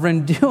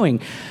sovereign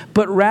doing.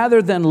 But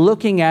rather than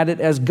looking at it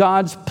as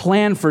God's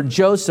plan for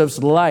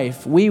Joseph's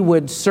life, we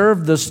would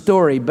serve the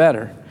story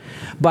better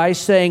by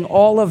saying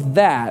all of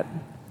that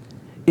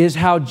is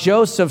how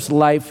Joseph's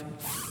life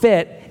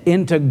fit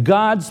into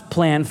God's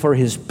plan for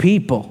his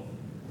people.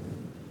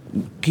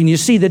 Can you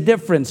see the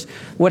difference?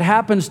 What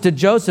happens to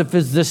Joseph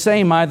is the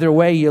same either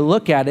way you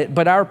look at it,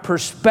 but our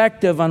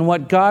perspective on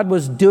what God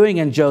was doing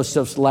in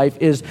Joseph's life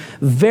is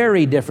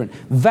very different,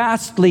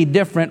 vastly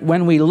different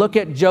when we look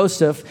at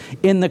Joseph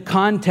in the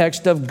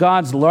context of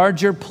God's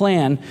larger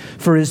plan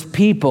for his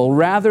people,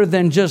 rather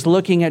than just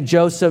looking at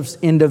Joseph's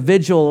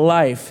individual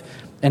life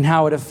and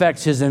how it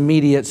affects his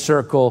immediate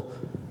circle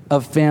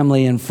of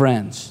family and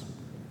friends.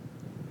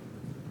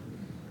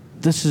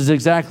 This is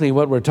exactly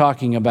what we're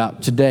talking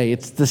about today.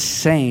 It's the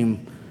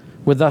same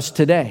with us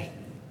today.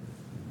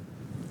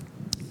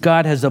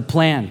 God has a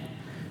plan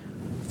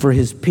for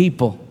his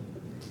people.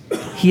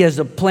 He has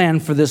a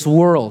plan for this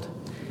world.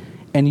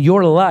 And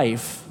your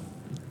life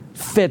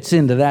fits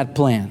into that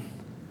plan.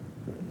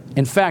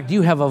 In fact,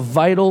 you have a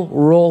vital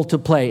role to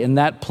play in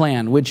that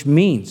plan, which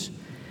means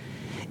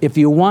if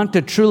you want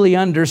to truly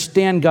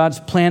understand God's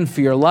plan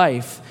for your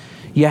life,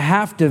 you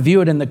have to view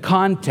it in the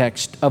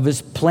context of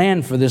his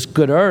plan for this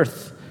good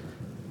earth,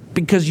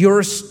 because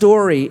your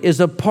story is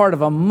a part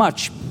of a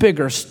much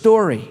bigger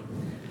story.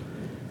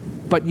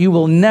 But you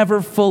will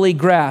never fully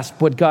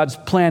grasp what God's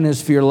plan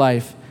is for your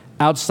life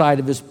outside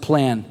of his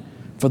plan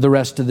for the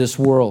rest of this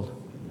world.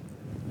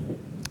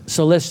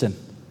 So listen,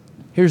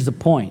 here's the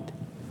point.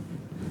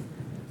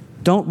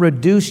 Don't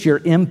reduce your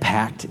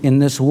impact in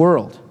this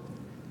world.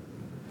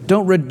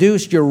 Don't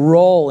reduce your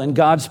role in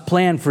God's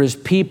plan for his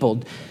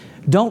people.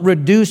 Don't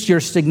reduce your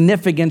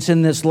significance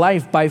in this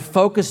life by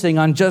focusing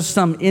on just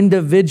some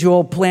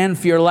individual plan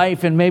for your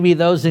life and maybe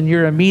those in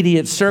your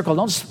immediate circle.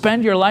 Don't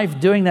spend your life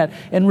doing that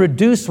and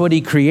reduce what he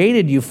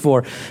created you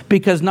for,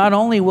 because not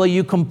only will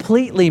you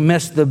completely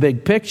miss the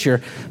big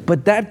picture,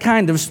 but that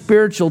kind of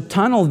spiritual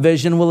tunnel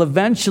vision will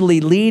eventually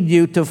lead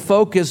you to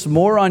focus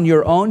more on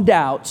your own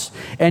doubts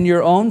and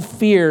your own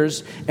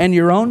fears and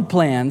your own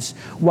plans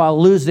while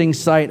losing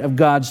sight of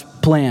God's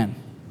plan.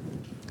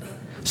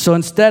 So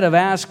instead of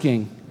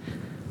asking,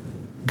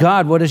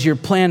 God, what is your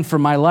plan for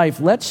my life?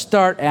 Let's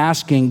start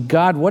asking,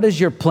 God, what is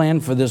your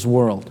plan for this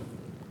world?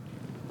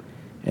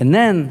 And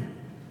then,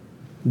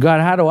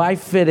 God, how do I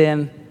fit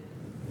in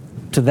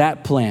to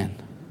that plan?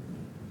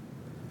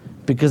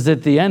 Because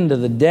at the end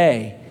of the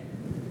day,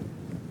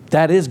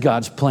 that is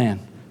God's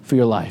plan for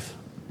your life.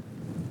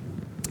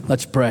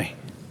 Let's pray.